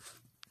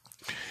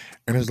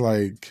 And it's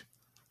like,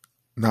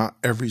 not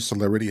every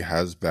celebrity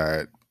has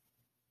that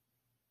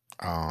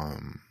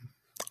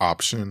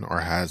option,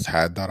 or has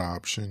had that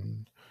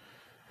option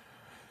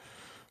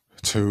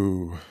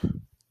to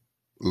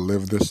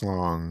live this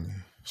long.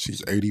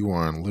 She's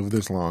 81, live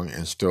this long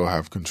and still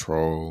have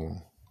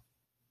control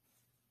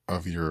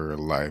of your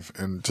life.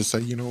 And to say,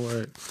 you know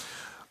what?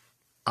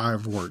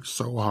 I've worked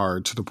so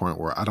hard to the point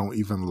where I don't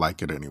even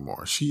like it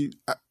anymore.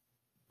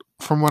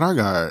 From what I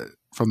got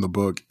from the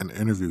book and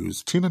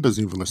interviews, Tina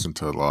doesn't even listen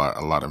to a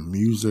lot of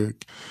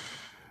music.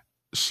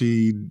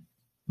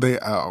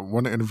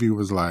 One interview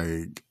was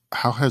like,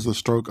 how has the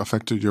stroke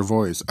affected your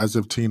voice? As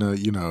if Tina,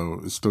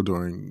 is still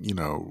doing,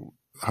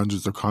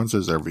 hundreds of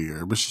concerts every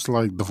year. But she's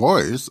like, the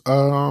voice,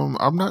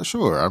 I'm not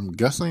sure. I'm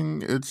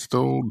guessing it's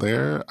still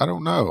there. I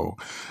don't know.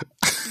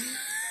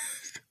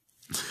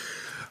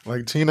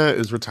 Like, Tina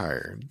is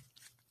retired.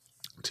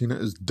 Tina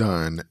is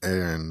done.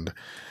 And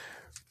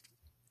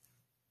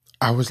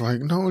I was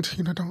like, no,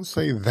 Tina, don't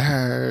say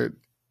that.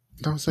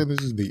 Don't say this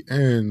is the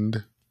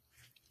end.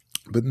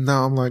 But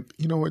now I'm like,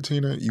 you know what,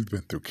 Tina? You've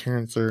been through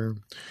cancer.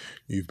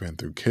 You've been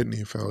through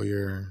kidney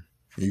failure.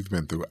 You've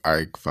been through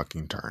Ike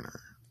fucking Turner.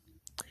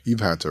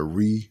 You've had to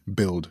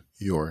rebuild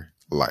your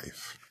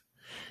life.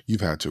 You've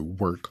had to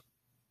work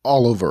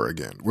all over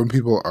again. When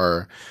people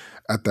are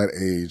at that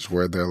age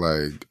where they're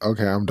like,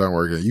 okay, I'm done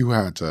working, you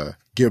had to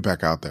get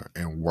back out there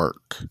and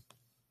work.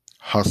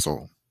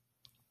 Hustle.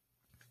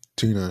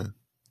 Tina,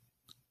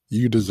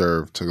 you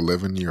deserve to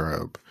live in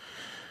Europe,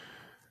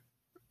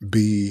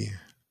 be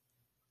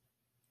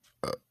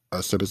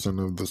a citizen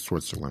of the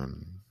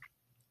Switzerland,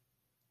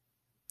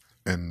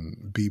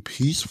 and be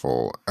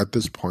peaceful at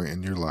this point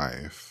in your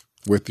life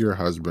with your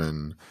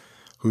husband,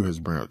 who has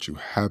brought you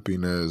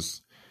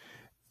happiness.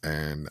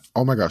 And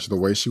oh my gosh, the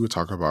way she would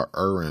talk about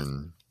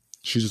Erin,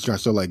 she just got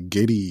so like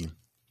giddy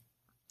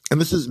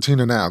And this is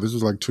Tina now. This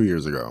was like 2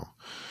 years ago.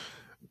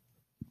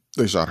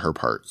 They shot her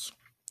parts.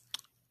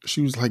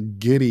 She was like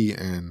giddy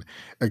and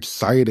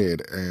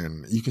excited,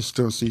 and you can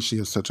still see she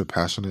has such a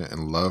passionate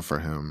and love for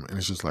him. And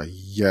it's just like,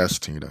 yes,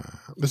 Tina,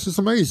 this is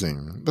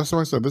amazing. That's why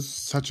I said this is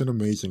such an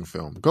amazing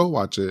film. Go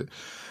watch it.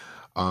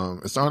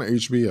 It's on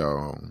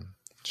HBO.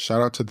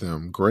 Shout out to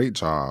them. Great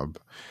job.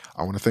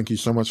 I want to thank you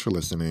so much for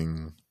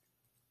listening.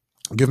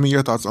 Give me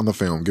your thoughts on the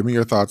film. Give me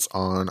your thoughts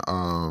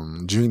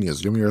on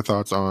Genius. Give me your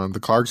thoughts on the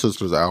Clark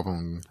Sisters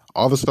album.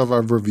 All the stuff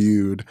I've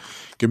reviewed.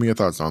 Give me your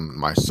thoughts on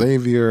My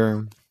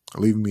Savior.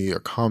 Leave me a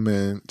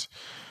comment.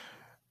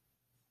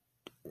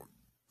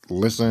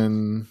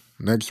 Listen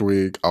next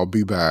week. I'll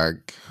be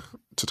back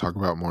to talk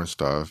about more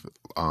stuff.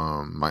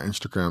 My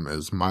Instagram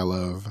is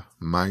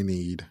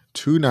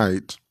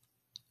MYLOVEMYNEEDTONIGHT.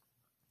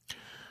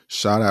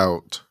 Shout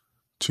out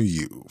to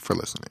you for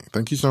listening.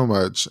 Thank you so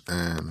much,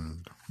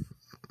 and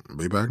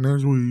be back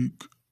next week.